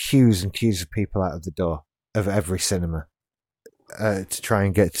just be queues and queues of people out of the door of every cinema to try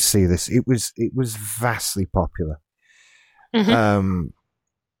and get to see this. It was vastly popular.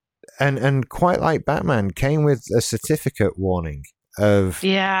 And quite like Batman, came with a certificate warning of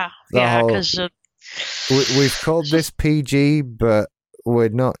because we've called this PG, but we're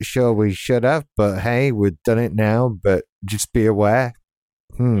not sure we should have. But hey, we've done it now. But just be aware.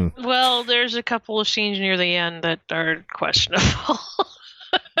 Well, there's a couple of scenes near the end that are questionable.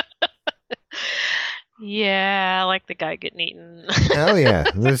 Yeah, like the guy getting eaten. Oh yeah,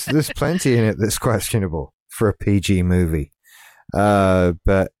 there's plenty in it that's questionable for a PG movie.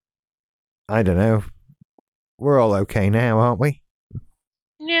 But I don't know. We're all okay now, aren't we?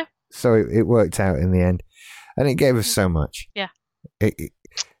 Yeah. So it worked out in the end, and it gave us so much. Yeah. It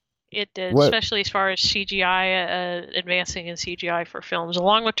did, What? Especially as far as CGI, advancing in CGI for films,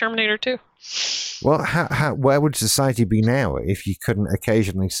 along with Terminator 2. Well, where would society be now if you couldn't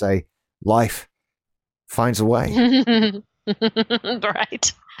occasionally say, life finds a way?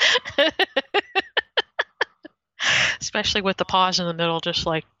 Right. Especially with the pause in the middle, just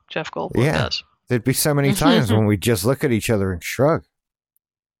like Jeff Goldblum does. There'd be so many times when we just look at each other and shrug.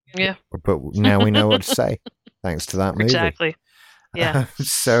 Yeah. But now we know what to say, thanks to that movie. Exactly. Yeah.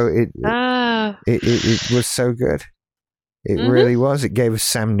 So it was so good. It really was. It gave us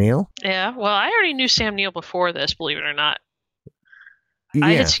Sam Neill. Yeah. Well, I already knew Sam Neill before this, believe it or not. Yeah.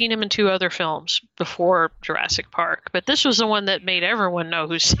 I had seen him in 2 other films before Jurassic Park, but this was the one that made everyone know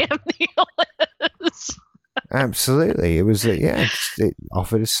who Sam Neill is. Absolutely. It was, it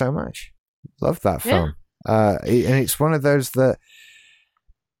offered us so much. Loved that film. And it's one of those that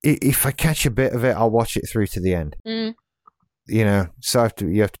if I catch a bit of it, I'll watch it through to the end. You know, so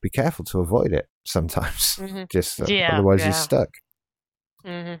you have to be careful to avoid it sometimes. Otherwise you're stuck.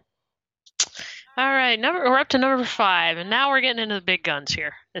 All right, we're up to number 5, and now we're getting into the big guns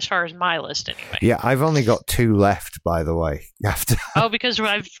here, as far as my list anyway. Yeah, I've only got 2 left, by the way. After because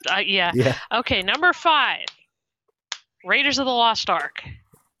yeah. Okay, number 5, Raiders of the Lost Ark.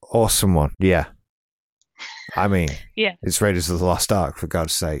 Awesome one, yeah. I mean, it's Raiders of the Lost Ark, for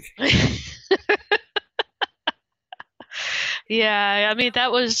God's sake. Yeah, I mean,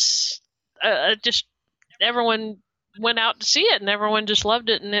 that was just everyone went out to see it, and everyone just loved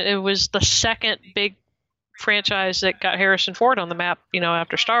it, and it was the second big franchise that got Harrison Ford on the map,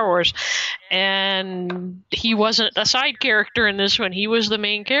 after Star Wars. And he wasn't a side character in this one. He was the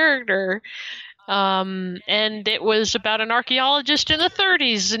main character. And it was about an archaeologist in the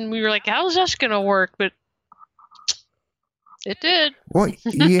 30s, and we were like, how's this going to work? But it did. What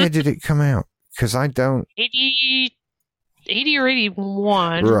year did it come out? Because I don't... 80 or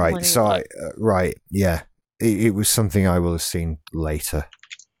 81. Right, so yeah. It was something I will have seen later.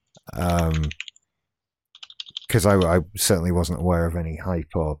 Because I certainly wasn't aware of any hype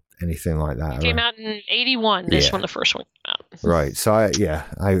or anything like that. It came out in 81, this when the first one came out. Right, so I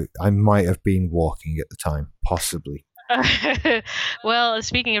might have been walking at the time, possibly. Well,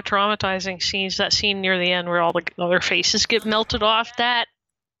 speaking of traumatizing scenes, that scene near the end where all the other faces get melted off, that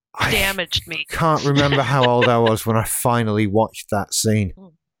damaged me. I can't remember how old I was when I finally watched that scene.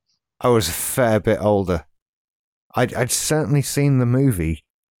 I was a fair bit older. I'd certainly seen the movie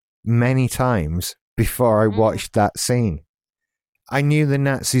many times before I watched that scene. I knew the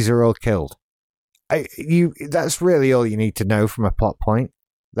Nazis are all killed. That's really all you need to know from a plot point.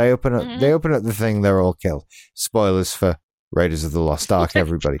 They open up the thing, they're all killed. Spoilers for Raiders of the Lost Ark,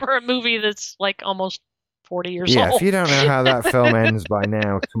 everybody. For a movie that's like almost 40 years Yeah, old. if you don't know how that film ends by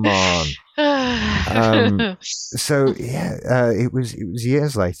now, come on. So yeah, it was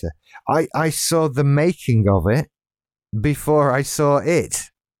years later. I saw the making of it before I saw it.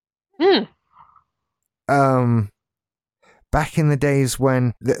 Back in the days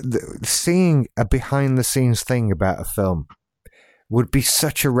when seeing a behind the scenes thing about a film would be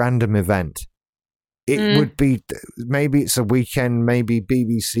such a random event. It would be, maybe it's a weekend, maybe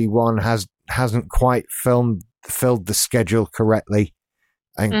BBC One hasn't quite filled the schedule correctly,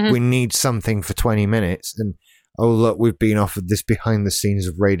 and we need something for 20 minutes, and oh look, we've been offered this behind the scenes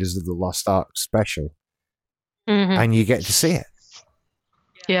of Raiders of the Lost Ark special, and you get to see it.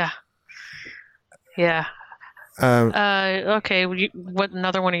 Yeah. Okay, what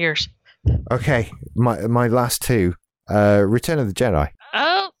another one of yours? Okay, my last two, Return of the Jedi.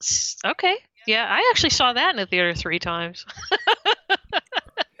 Oh, okay. Yeah, I actually saw that in the theater 3 times.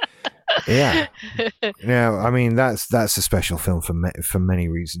 Yeah. No, I mean that's a special film for many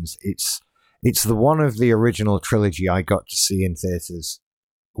reasons. It's the one of the original trilogy I got to see in theaters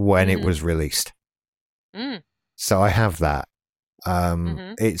when it was released. So I have that.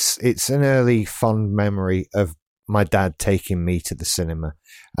 It's an early fond memory of my dad taking me to the cinema,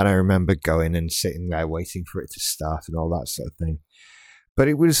 and I remember going and sitting there waiting for it to start and all that sort of thing. But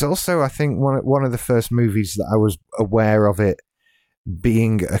it was also, I think, one of the first movies that I was aware of it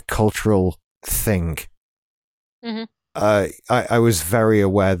being a cultural thing. I was very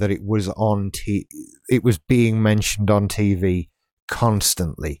aware that it was on it was being mentioned on TV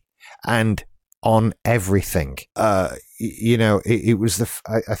constantly and on everything. It was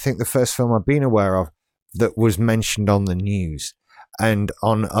I think the first film I've been aware of that was mentioned on the news and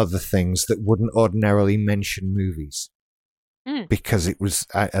on other things that wouldn't ordinarily mention movies. Because it was,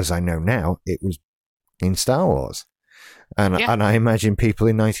 as I know now, it was in Star Wars. And I imagine people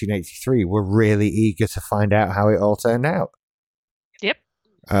in 1983 were really eager to find out how it all turned out. Yep.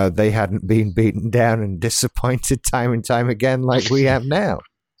 They hadn't been beaten down and disappointed time and time again like we have now.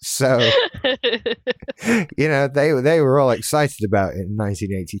 So, they were all excited about it in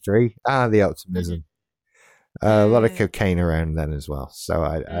 1983. The optimism. A lot of cocaine around then as well. So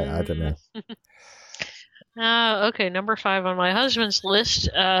I don't know. Okay, number 5 on my husband's list,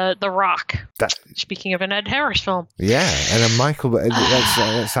 The Rock. Speaking of an Ed Harris film. Yeah, and a Michael Bay.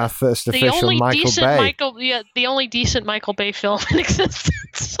 That's our first official Michael Bay. The only decent Michael Bay film in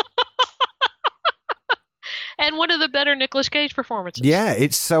existence. And one of the better Nicolas Cage performances. Yeah,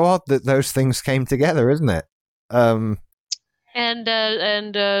 it's so odd that those things came together, isn't it? And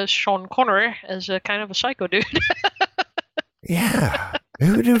Sean Connery as a kind of a psycho dude. Yeah.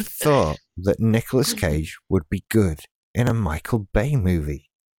 Who would have thought that Nicolas Cage would be good in a Michael Bay movie?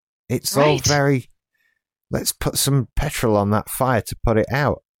 It's all very, let's put some petrol on that fire to put it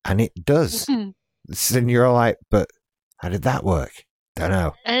out. And it does. And you're like, but how did that work? Don't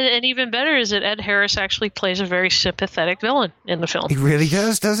know. And even better is that Ed Harris actually plays a very sympathetic villain in the film. He really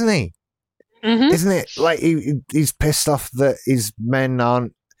does, doesn't he? Isn't it like he's pissed off that his men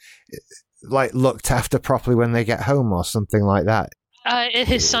aren't like looked after properly when they get home or something like that?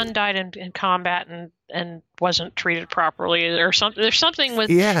 His son died in combat and wasn't treated properly or something. There's something with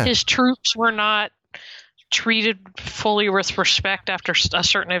his troops were not treated fully with respect after a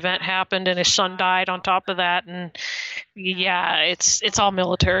certain event happened, and his son died on top of that. And it's all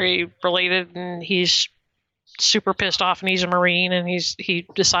military related, and he's super pissed off, and he's a Marine, and he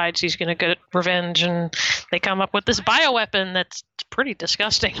decides he's going to get revenge, and they come up with this bioweapon that's pretty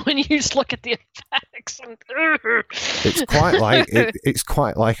disgusting when you just look at the effects. It's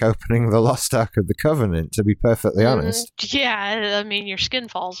quite like opening the Lost Ark of the Covenant, to be perfectly honest. Yeah, I mean, your skin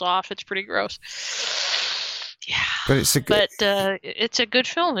falls off. It's pretty gross. Yeah, but it's a good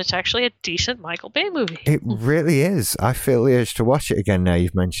film. It's actually a decent Michael Bay movie. It really is. I feel the urge to watch it again now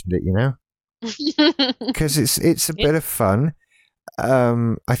you've mentioned it. Because it's a bit of fun.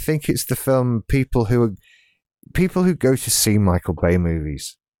 I think it's the film people who go to see Michael Bay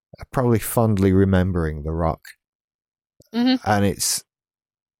movies are probably fondly remembering The Rock, and it's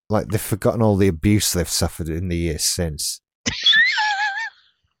like they've forgotten all the abuse they've suffered in the years since.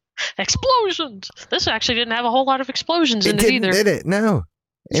 Explosions. This actually didn't have a whole lot of explosions in it either. Did it? No.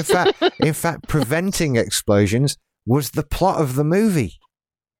 In fact, preventing explosions was the plot of the movie.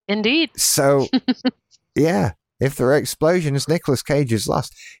 Indeed. So, yeah, if there are explosions, Nicolas Cage is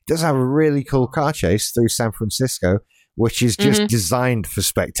lost. He does have a really cool car chase through San Francisco, which is just designed for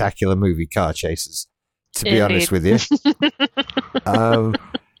spectacular movie car chases, to be honest with you.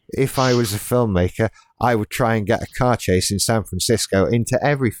 If I was a filmmaker, I would try and get a car chase in San Francisco into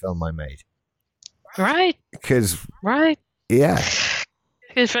every film I made. Right. Because, right. Yeah.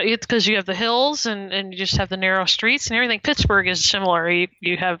 It's because you have the hills and you just have the narrow streets and everything. Pittsburgh is similar.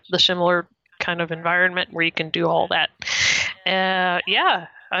 You have the similar kind of environment where you can do all that. Yeah,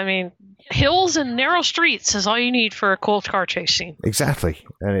 I mean, hills and narrow streets is all you need for a cool car chase scene. Exactly,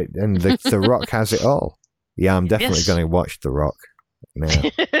 and the Rock has it all. Yeah, I'm definitely going to watch The Rock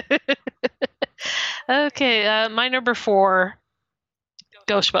now. Okay, my number 4,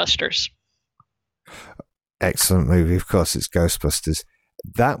 Ghostbusters. Excellent movie. Of course, it's Ghostbusters.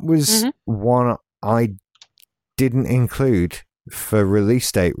 That was one I didn't include for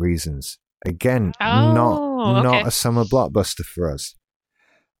release date reasons. Again, not a summer blockbuster for us.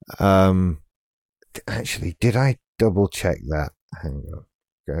 Actually, did I double check that? Hang on.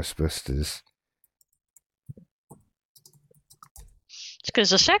 Ghostbusters.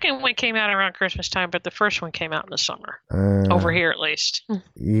 Because the second one came out around Christmas time, but the first one came out in the summer. Over here, at least.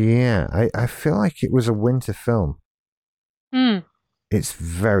 Yeah, I feel like it was a winter film. It's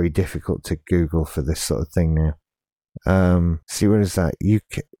very difficult to Google for this sort of thing now. See, what is that?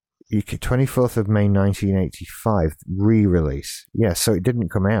 UK 24th of May 1985 re-release. Yeah, so it didn't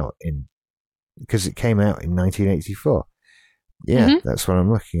come out because it came out in 1984. Yeah, that's what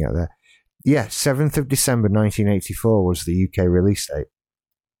I'm looking at there. Yeah, 7th of December 1984 was the UK release date.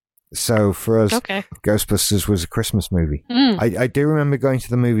 So for us, Ghostbusters was a Christmas movie. I do remember going to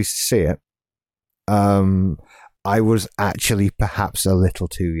the movies to see it. I was actually perhaps a little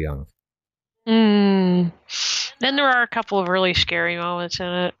too young. Then there are a couple of really scary moments in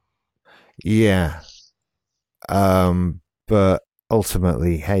it. Yeah. But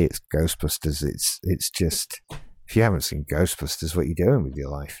ultimately, hey, it's Ghostbusters. It's just, if you haven't seen Ghostbusters, what are you doing with your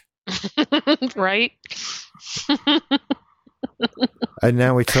life? Right? And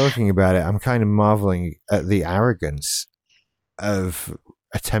now we're talking about it, I'm kind of marveling at the arrogance of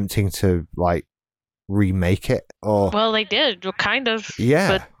attempting to, like, remake it. Well, they did, kind of.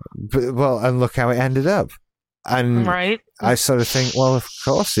 Yeah. But and look how it ended up. And I sort of think, well, of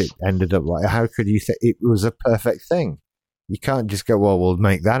course it ended up like, how could you think it was a perfect thing? You can't just go, well, we'll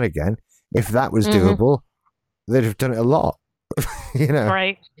make that again. If that was doable, they'd have done it a lot. You know?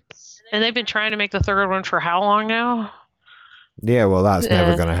 Right. And they've been trying to make the third one for how long now? Yeah, well, that's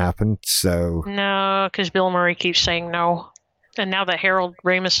never going to happen, so... No, because Bill Murray keeps saying no. And now that Harold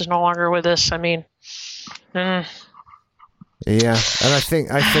Ramis is no longer with us, I mean... Yeah, and I think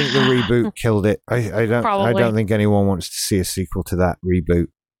the reboot killed it. I don't think anyone wants to see a sequel to that reboot.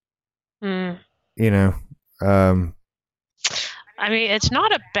 You know, I mean, it's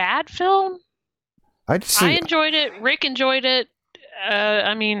not a bad film. I enjoyed it. Rick enjoyed it.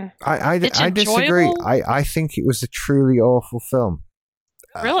 I mean, I disagree. I think it was a truly awful film.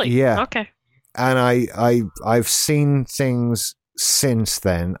 Really? Yeah. Okay. And I've seen things since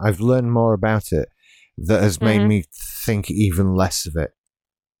then. I've learned more about it that has made me think even less of it.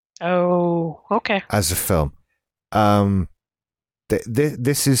 Oh, okay. As a film.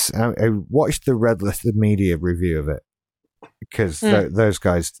 This is... I watched the Red Letter Media review of it because those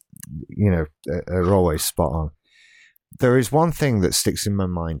guys, you know, are always spot on. There is one thing that sticks in my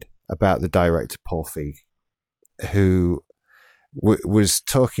mind about the director, Paul Feig, who was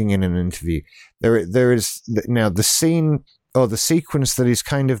talking in an interview. There is now the scene or the sequence that is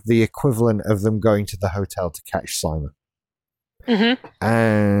kind of the equivalent of them going to the hotel to catch Simon.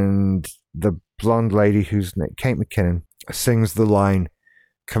 And the blonde lady, who's Kate McKinnon, sings the line,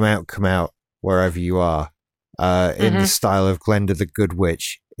 come out, wherever you are, in the style of Glenda the Good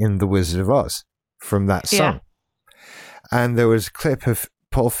Witch in The Wizard of Oz, from that song. Yeah. And there was a clip of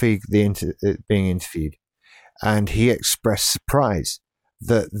Paul Feig being interviewed, and he expressed surprise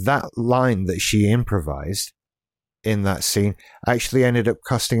that line that she improvised in that scene actually ended up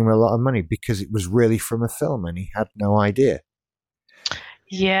costing him a lot of money because it was really from a film and he had no idea.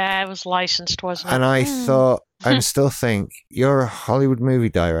 Yeah, it was licensed, wasn't it? And I thought, and still think, you're a Hollywood movie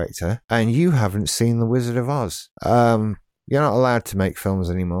director and you haven't seen The Wizard of Oz. You're not allowed to make films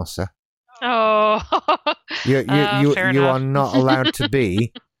anymore, sir. Oh, you are not allowed to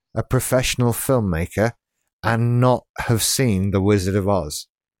be a professional filmmaker and not have seen The Wizard of Oz.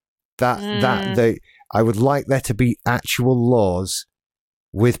 I would like there to be actual laws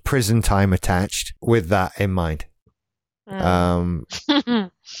with prison time attached with that in mind. And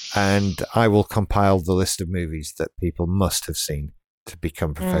I will compile the list of movies that people must have seen to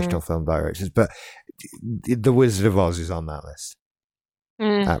become professional film directors. But The Wizard of Oz is on that list.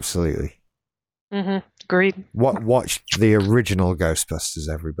 Absolutely. Agreed. Watch the original Ghostbusters,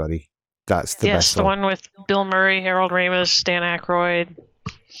 everybody. That's the best one. Yes, the one with Bill Murray, Harold Ramis, Dan Aykroyd.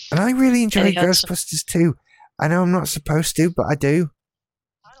 And I really enjoy Ghostbusters too. I know I'm not supposed to, but I do.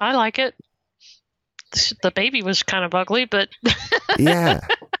 I like it. the baby was kind of ugly, but Yeah.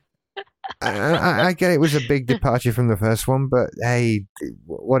 I get it was a big departure from the first one, but hey,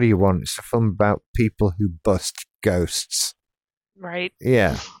 what do you want? It's a film about people who bust ghosts. right.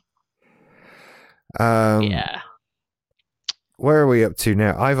 Yeah. Yeah. Where are we up to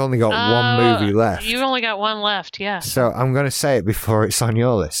now? I've only got one movie left. You've only got one left, yeah. So I'm going to say it before it's on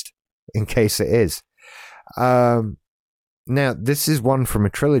your list, in case it is. Now, this is one from a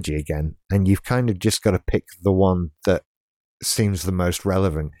trilogy again, and you've kind of just got to pick the one that seems the most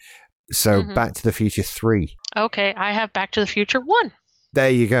relevant. So, Back to the Future 3. Okay, I have Back to the Future 1. There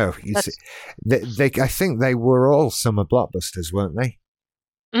you go. You see, I think they were all summer blockbusters, weren't they?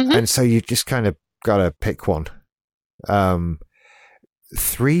 Mm-hmm. And so you just kind of got to pick one.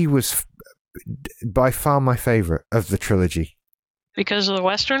 3 was by far my favorite of the trilogy. Because of the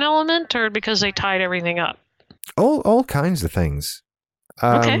Western element, or because they tied everything up? All kinds of things.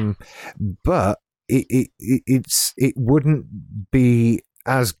 Okay. But it wouldn't be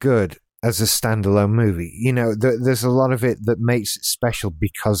as good as a standalone movie. You know, there's a lot of it that makes it special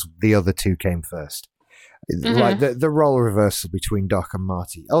because the other two came first. Like the role reversal between Doc and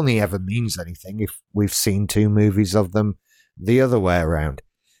Marty only ever means anything if we've seen 2 movies of them the other way around.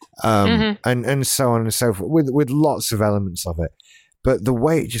 And so on and so forth, with lots of elements of it. But the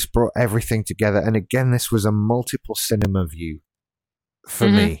way it just brought everything together, and again, this was a multiple cinema view for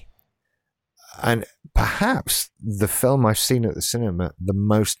me. And perhaps the film I've seen at the cinema the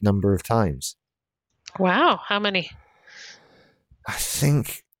most number of times. Wow, how many? I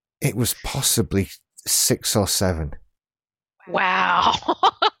think it was possibly 6 or 7. Wow.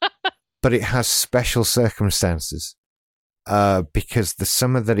 But it has special circumstances. Because the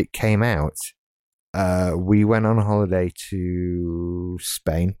summer that it came out, we went on holiday to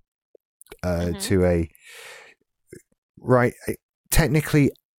Spain, to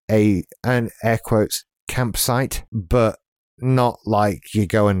technically an air quotes campsite, but not like you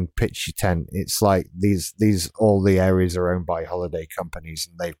go and pitch your tent. It's like these all the areas are owned by holiday companies,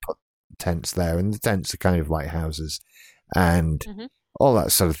 and they've put tents there, and the tents are kind of like houses and all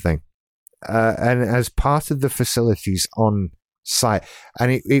that sort of thing. And as part of the facilities on site,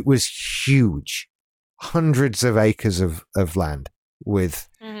 and it was huge, hundreds of acres of land with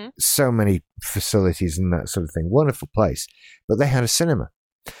so many facilities and that sort of thing. Wonderful place. But they had a cinema.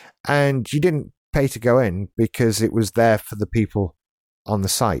 And you didn't pay to go in because it was there for the people on the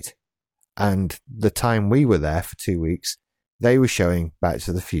site. And the time we were there for 2 weeks, they were showing Back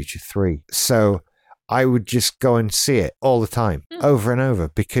to the Future 3. So I would just go and see it all the time, over and over,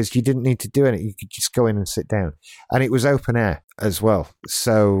 because you didn't need to do anything. You could just go in and sit down. And it was open air as well.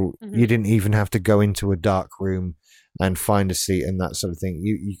 So you didn't even have to go into a dark room and find a seat and that sort of thing.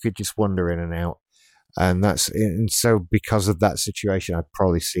 You could just wander in and out. And so because of that situation, I've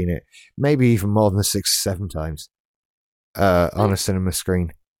probably seen it maybe even more than 6 or 7 times on a cinema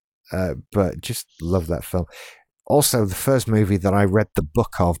screen. But just love that film. Also, the first movie that I read the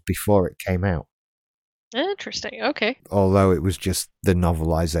book of before it came out. Interesting. Okay. Although it was just the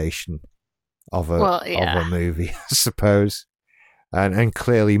novelization of a movie, I suppose. And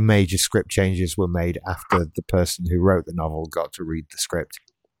clearly major script changes were made after the person who wrote the novel got to read the script.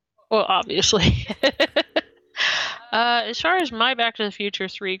 Well, obviously. As far as my Back to the Future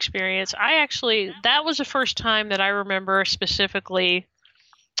 3 experience, that was the first time that I remember specifically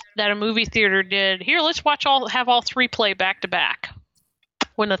that a movie theater did, here, let's have all 3 play back to back.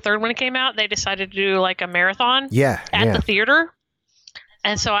 When the third one came out, they decided to do like a marathon at the theater.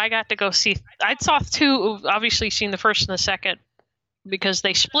 And so I got to go see, I saw 2, obviously seen the first and the second, because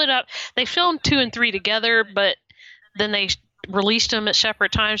they split up. They filmed 2 and 3 together, but then they released them at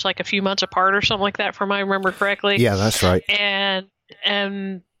separate times, like a few months apart or something like that, from I remember correctly. Yeah, that's right.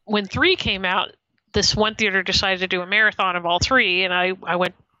 And when 3 came out, this one theater decided to do a marathon of all 3, and I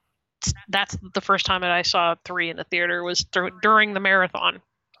went. That's the first time that I saw 3 in the theater, was during the marathon.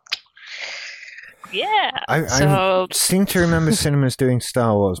 Yeah. I seem to remember cinemas doing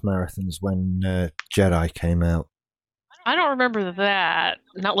Star Wars marathons when Jedi came out. I don't remember that,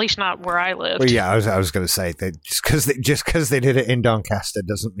 at least not where I lived. Well, yeah, I was going to say that just because they did it in Doncaster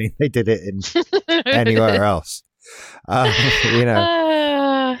doesn't mean they did it in anywhere else. Yeah,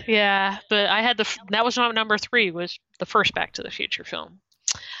 but I had that was not number 3. Was the first Back to the Future film.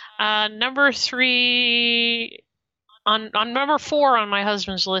 Number 3 on number 4 on my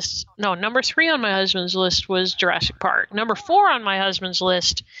husband's list. No, number 3 on my husband's list was Jurassic Park. Number 4 on my husband's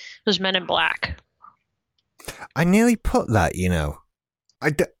list was Men in Black. I nearly put that,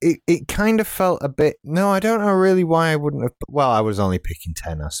 it kind of felt a bit. No, I don't know really why I wouldn't have. Well, I was only picking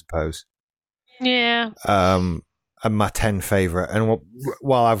 10, I suppose. Yeah. my 10 favorite. And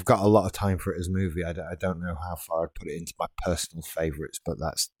while I've got a lot of time for it as a movie, I don't know how far I'd put it into my personal favorites, but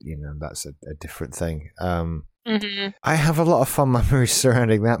that's a different thing. I have a lot of fun memories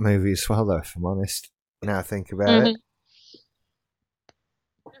surrounding that movie as well, though, if I'm honest. Now I think about it.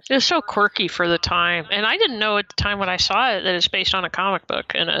 It was so quirky for the time, and I didn't know at the time when I saw it that it's based on a comic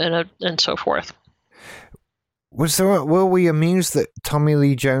book and so forth. Were we amused that Tommy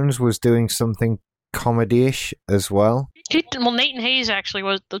Lee Jones was doing something comedy-ish as well? Nathan Hayes actually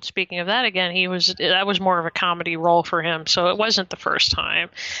was. Speaking of that again, that was more of a comedy role for him, so it wasn't the first time.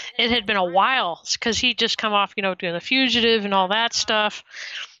 It had been a while because he'd just come off, doing The Fugitive and all that stuff,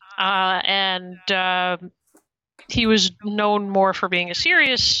 and he was known more for being a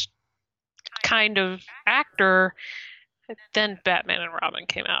serious kind of actor. Then Batman and Robin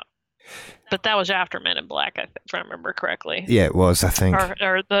came out. But that was after Men in Black, I think, if I remember correctly. Yeah, it was, I think.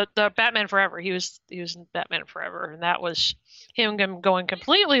 Or the Batman Forever. He was in Batman Forever, and that was him going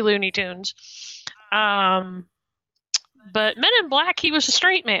completely Looney Tunes. But Men in Black, he was a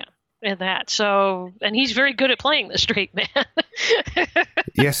straight man in that. So, and he's very good at playing the straight man.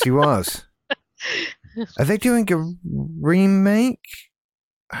 Yes, he was. Are they doing a remake?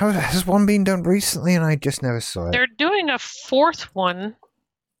 Has one been done recently and I just never saw it? They're doing a fourth one.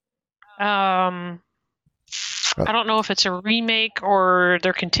 I don't know if it's a remake or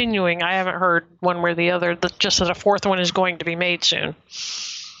they're continuing. I haven't heard one way or the other. Just that a fourth one is going to be made soon.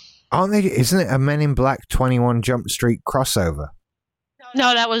 Aren't they? Isn't it a Men in Black 21 Jump Street crossover?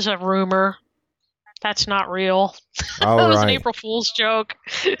 No, that was a rumor. That's not real. Oh, that was right. An April Fool's joke.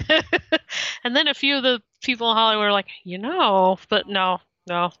 And then a few of the people in Hollywood were like, but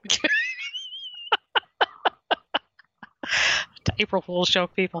no. April Fool's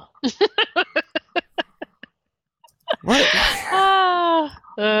joke, people. What?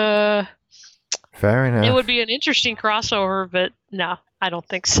 Fair enough. It would be an interesting crossover, but no, I don't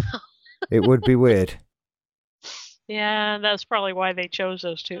think so. It would be weird. Yeah, that's probably why they chose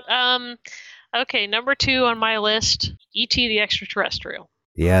those two. Okay, number 2 on my list, E.T. the Extraterrestrial.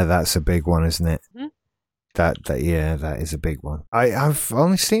 Yeah, that's a big one, isn't it? Mm-hmm. That is a big one. I've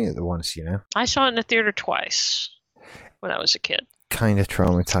only seen it once, I saw it in the theater twice when I was a kid. Kind of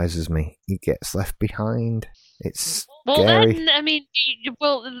traumatizes me. He gets left behind. It's well, scary.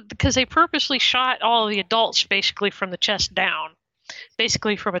 Because they purposely shot all of the adults basically from the chest down,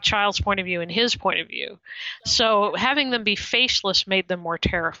 basically from a child's point of view and his point of view. So having them be faceless made them more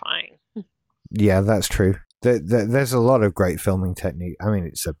terrifying. Yeah, that's true. There's a lot of great filming technique. I mean,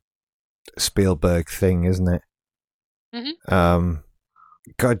 it's a Spielberg thing, isn't it? Mm-hmm.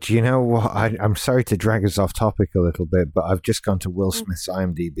 God, you know what? I'm sorry to drag us off topic a little bit, but I've just gone to Will Smith's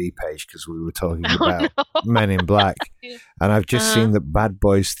IMDb page because we were talking about Men in Black, and I've just seen that Bad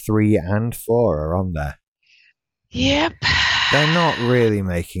Boys 3 and 4 are on there. Yep. They're not really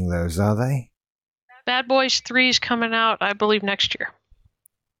making those, are they? Bad Boys 3 is coming out, I believe, next year.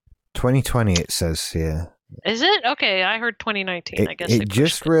 2020, it says here. Is it? Okay, I heard 2019. I guess it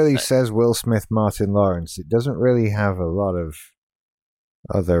just really says Will Smith, Martin Lawrence. It doesn't really have a lot of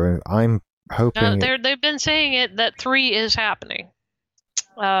other. I'm hoping. They've been saying it that 3 is happening.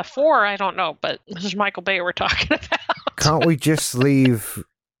 4, I don't know, but this is Michael Bay we're talking about. Can't we just leave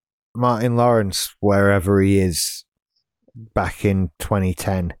Martin Lawrence wherever he is back in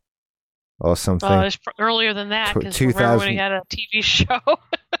 2010 or something? It's earlier than that, because remember when he had a TV show?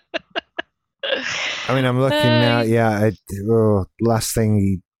 I mean, I'm looking now. Yeah, last thing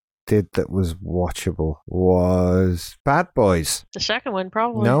he did that was watchable was Bad Boys. The second one,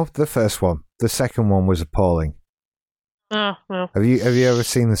 probably. No, the first one. The second one was appalling. Oh, well. Have you ever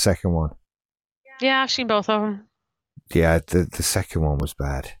seen the second one? Yeah, I've seen both of them. Yeah, the second one was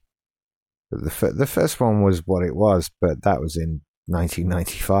bad. The first one was what it was, but that was in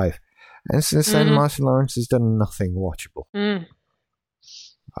 1995. And since then, Martin Lawrence has done nothing watchable.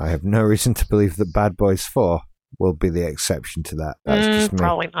 I have no reason to believe that Bad Boys 4 will be the exception to that. That's just me.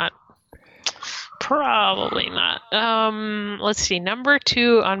 Probably not. Probably not. Let's see. Number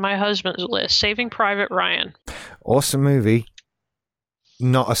 2 on my husband's list, Saving Private Ryan. Awesome movie.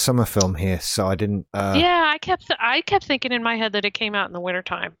 Not a summer film here, so I didn't... Yeah, I kept thinking in my head that it came out in the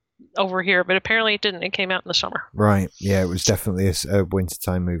wintertime over here, but apparently it didn't. It came out in the summer. Right. Yeah, it was definitely a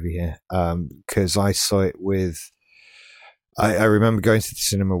wintertime movie here. Because I saw it with... I remember going to the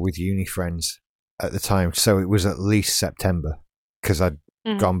cinema with uni friends at the time, so it was at least September because I'd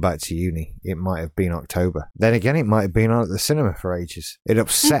gone back to uni. It might have been October. Then again, it might have been on at the cinema for ages. It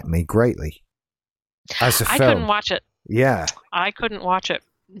upset me greatly as a film. I couldn't watch it. Yeah. I couldn't watch it.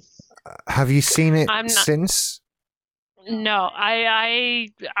 Have you seen it since? No,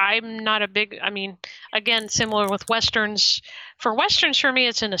 I'm not a big. I mean, again, similar with westerns. For westerns, for me,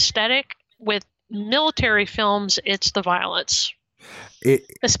 it's an aesthetic. With military films, it's the violence,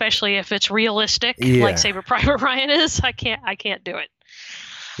 especially if it's realistic, like Saving Private Ryan is. I can't do it.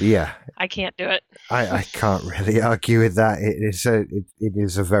 Yeah, I can't do it. I can't really argue with that. It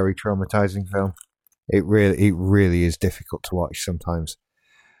is a very traumatizing film. It really is difficult to watch sometimes.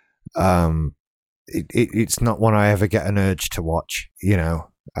 It's not one I ever get an urge to watch,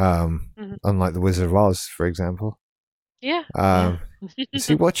 unlike The Wizard of Oz, for example. Yeah.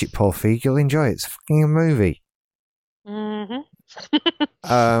 See, watch it, Paul Feig. You'll enjoy it. It's fucking a movie. Mm-hmm.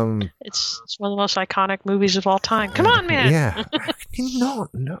 It's one of the most iconic movies of all time. Come on, man. Yeah. No.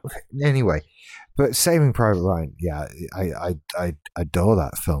 Anyway, but Saving Private Ryan, yeah, I adore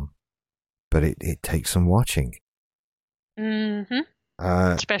that film, but it takes some watching. Mm-hmm.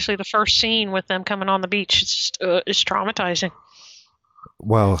 Especially the first scene with them coming on the beach. It's traumatizing.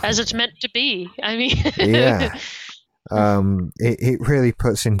 Well, as it's meant to be. I mean, yeah. It really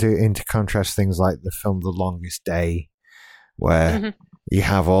puts into contrast things like the film The Longest Day, where you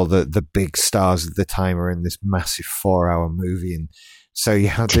have all the big stars of the time are in this massive 4-hour movie, and so you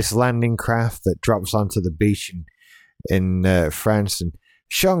have this landing craft that drops onto the beach in France, and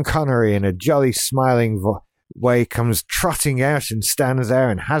Sean Connery in a jolly smiling way comes trotting out and stands there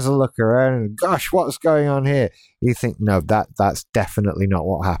and has a look around and gosh, what's going on here? You think, no, that's definitely not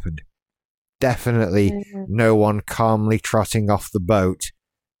what happened. Definitely no one calmly trotting off the boat,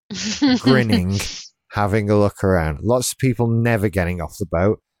 grinning, having a look around. Lots of people never getting off the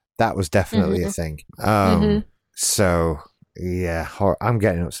boat. That was definitely a thing. So, yeah, I'm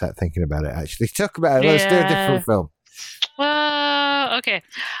getting upset thinking about it, actually. Talk about it. Let's do a different film. Okay.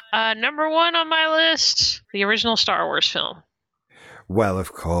 Number 1 on my list, the original Star Wars film. Well,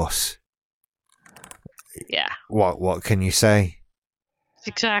 of course. Yeah. What can you say?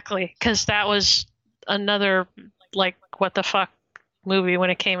 Exactly, because that was another, like, what the fuck movie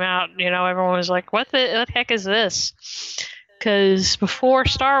when it came out. Everyone was like, what the heck is this? Because before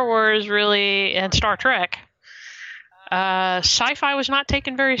Star Wars, really, and Star Trek, sci-fi was not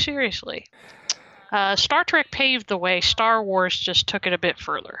taken very seriously. Star Trek paved the way. Star Wars just took it a bit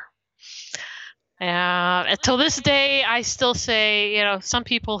further. Until this day, I still say, some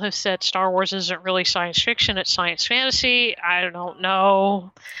people have said Star Wars isn't really science fiction, it's science fantasy. I don't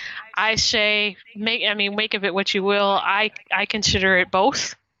know. I say, make of it what you will. I consider it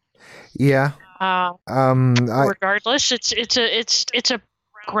both. Yeah. Regardless, it's a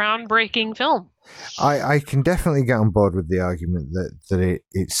groundbreaking film. I can definitely get on board with the argument that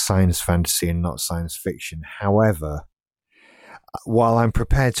it's science fantasy and not science fiction. However, while I'm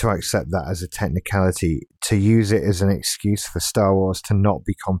prepared to accept that as a technicality, to use it as an excuse for Star Wars to not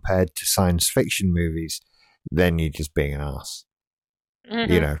be compared to science fiction movies, then you're just being an arse.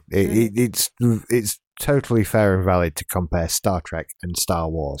 It's totally fair and valid to compare Star Trek and Star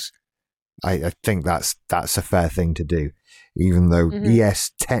Wars. I think that's a fair thing to do, even though,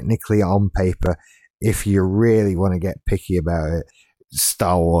 yes, technically on paper, if you really want to get picky about it,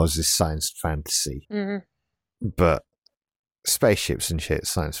 Star Wars is science fantasy. But spaceships and shit,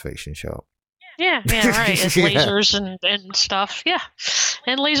 science fiction, sure. Yeah, right. It's lasers and stuff. Yeah,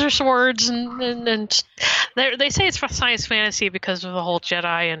 and laser swords and they say it's for science fantasy because of the whole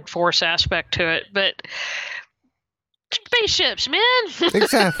Jedi and Force aspect to it, but spaceships, man.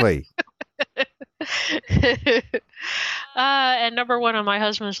 Exactly. And number 1 on my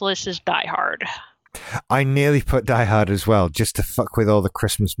husband's list is Die Hard. I nearly put Die Hard as well, just to fuck with all the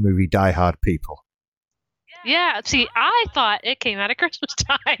Christmas movie Die Hard people. Yeah, see, I thought it came out at Christmas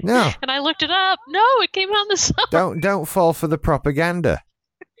time. No. And I looked it up. No, it came out in the summer. Don't fall for the propaganda.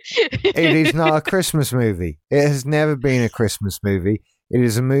 It is not a Christmas movie. It has never been a Christmas movie. It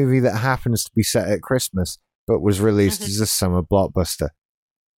is a movie that happens to be set at Christmas, but was released as a summer blockbuster.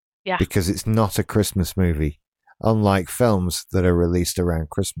 Yeah. Because it's not a Christmas movie. Unlike films that are released around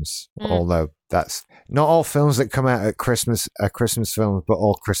Christmas. Although that's not all films that come out at Christmas are Christmas films, but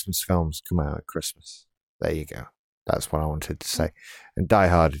all Christmas films come out at Christmas. There you go. That's what I wanted to say. And Die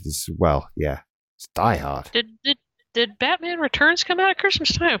Hard is, well, yeah, it's Die Hard. Did Batman Returns come out at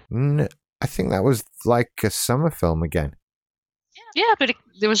Christmas time? No, I think that was like a summer film again. Yeah, but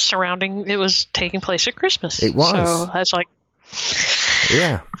it was taking place at Christmas. It was. So that's like...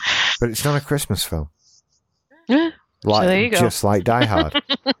 Yeah, but it's not a Christmas film. Yeah. So there you go. Just like Die Hard.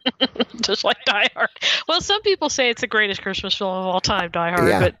 Just like Die Hard. Well, some people say it's the greatest Christmas film of all time, Die Hard.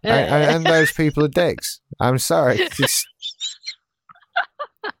 Yeah, but, and those people are dicks. I'm sorry.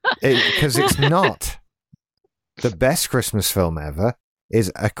 Because it's not. The best Christmas film ever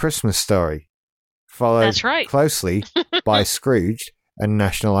is A Christmas Story followed That's right. closely by Scrooged and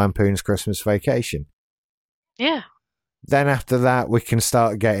National Lampoon's Christmas Vacation. Yeah. Then after that, we can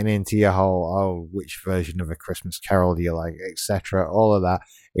start getting into your whole, which version of A Christmas Carol do you like, etc. All of that.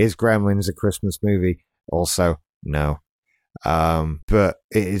 Is Gremlins a Christmas movie? Also, no. But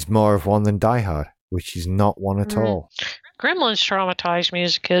it is more of one than Die Hard, which is not one at all. Gremlins traumatized me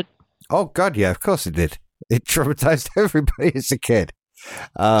as a kid. Oh, God, yeah, of course it did. It traumatized everybody as a kid.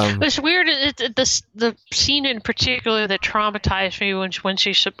 It's weird. The scene in particular that traumatized me when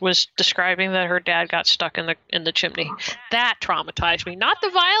she was describing that her dad got stuck in the chimney. That traumatized me. Not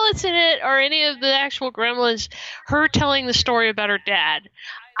the violence in it or any of the actual gremlins. Her telling the story about her dad.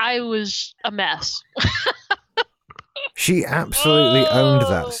 I was a mess. She absolutely owned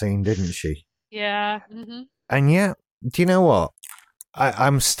that scene, didn't she? Yeah. Mm-hmm. And yeah, do you know what?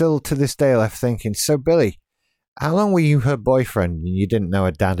 I'm still to this day left thinking, so Billy, how long were you her boyfriend and you didn't know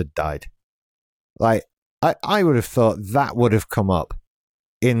her dad had died? Like, I would have thought that would have come up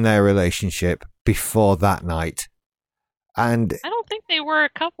in their relationship before that night. And I don't think they were a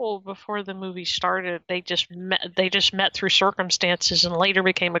couple before the movie started. They just met through circumstances and later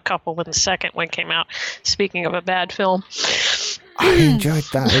became a couple when the second one came out. Speaking of a bad film. I enjoyed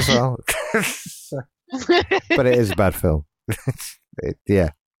that as well. But it is a bad film. Yeah.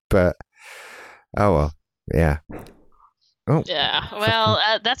 But, oh well. Yeah. Oh. Yeah. Well,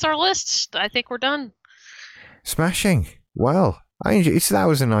 that's our list. I think we're done. Smashing. Well, that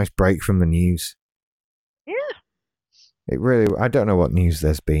was a nice break from the news. Yeah. It really, I don't know what news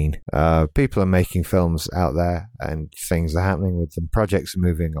there's been. People are making films out there and things are happening with them. Projects are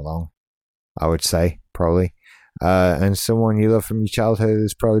moving along, I would say, probably. And someone you love from your childhood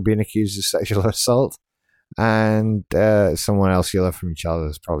has probably been accused of sexual assault. And someone else you love from your childhood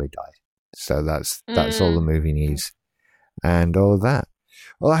has probably died. So that's all the movie needs. And all of that.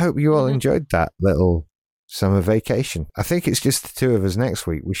 Well, I hope you all enjoyed that little summer vacation. I think it's just the two of us next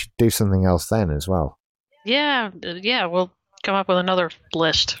week. We should do something else then as well. Yeah, we'll come up with another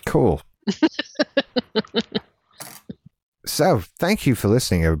list. Cool. So, thank you for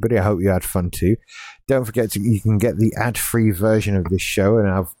listening, everybody. I hope you had fun too. Don't forget you can get the ad-free version of this show and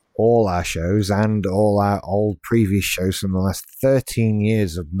have all our shows and all our old previous shows from the last 13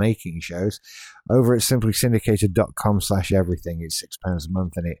 years of making shows over at simplysyndicated.com/everything. It's £6 a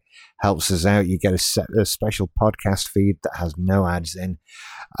month and it helps us out. You get a special podcast feed that has no ads in.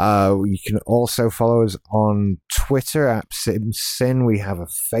 You can also follow us on Twitter at SimSyn. We have a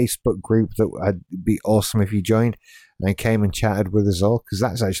Facebook group that would be awesome if you joined and came and chatted with us all, because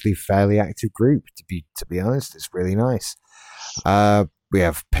that's actually a fairly active group, to be honest. It's really nice. We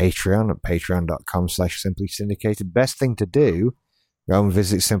have Patreon at patreon.com/simplysyndicated. Best thing to do, go and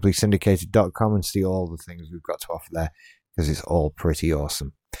visit simplysyndicated.com and see all the things we've got to offer there, because it's all pretty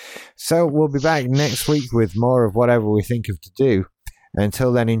awesome. So we'll be back next week with more of whatever we think of to do.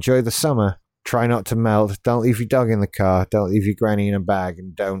 Until then, enjoy the summer. Try not to melt. Don't leave your dog in the car. Don't leave your granny in a bag.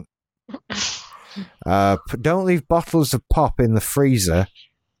 And don't leave bottles of pop in the freezer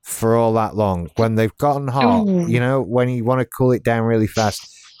for all that long. When they've gotten hot, when you want to cool it down really fast,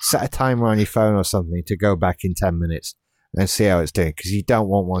 set a timer on your phone or something to go back in 10 minutes and see how it's doing, because you don't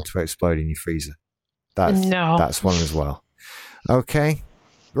want one to explode in your freezer. That's one as well. Okay.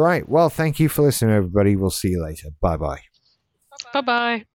 Right. Well, thank you for listening, everybody. We'll see you later. Bye-bye. Bye-bye.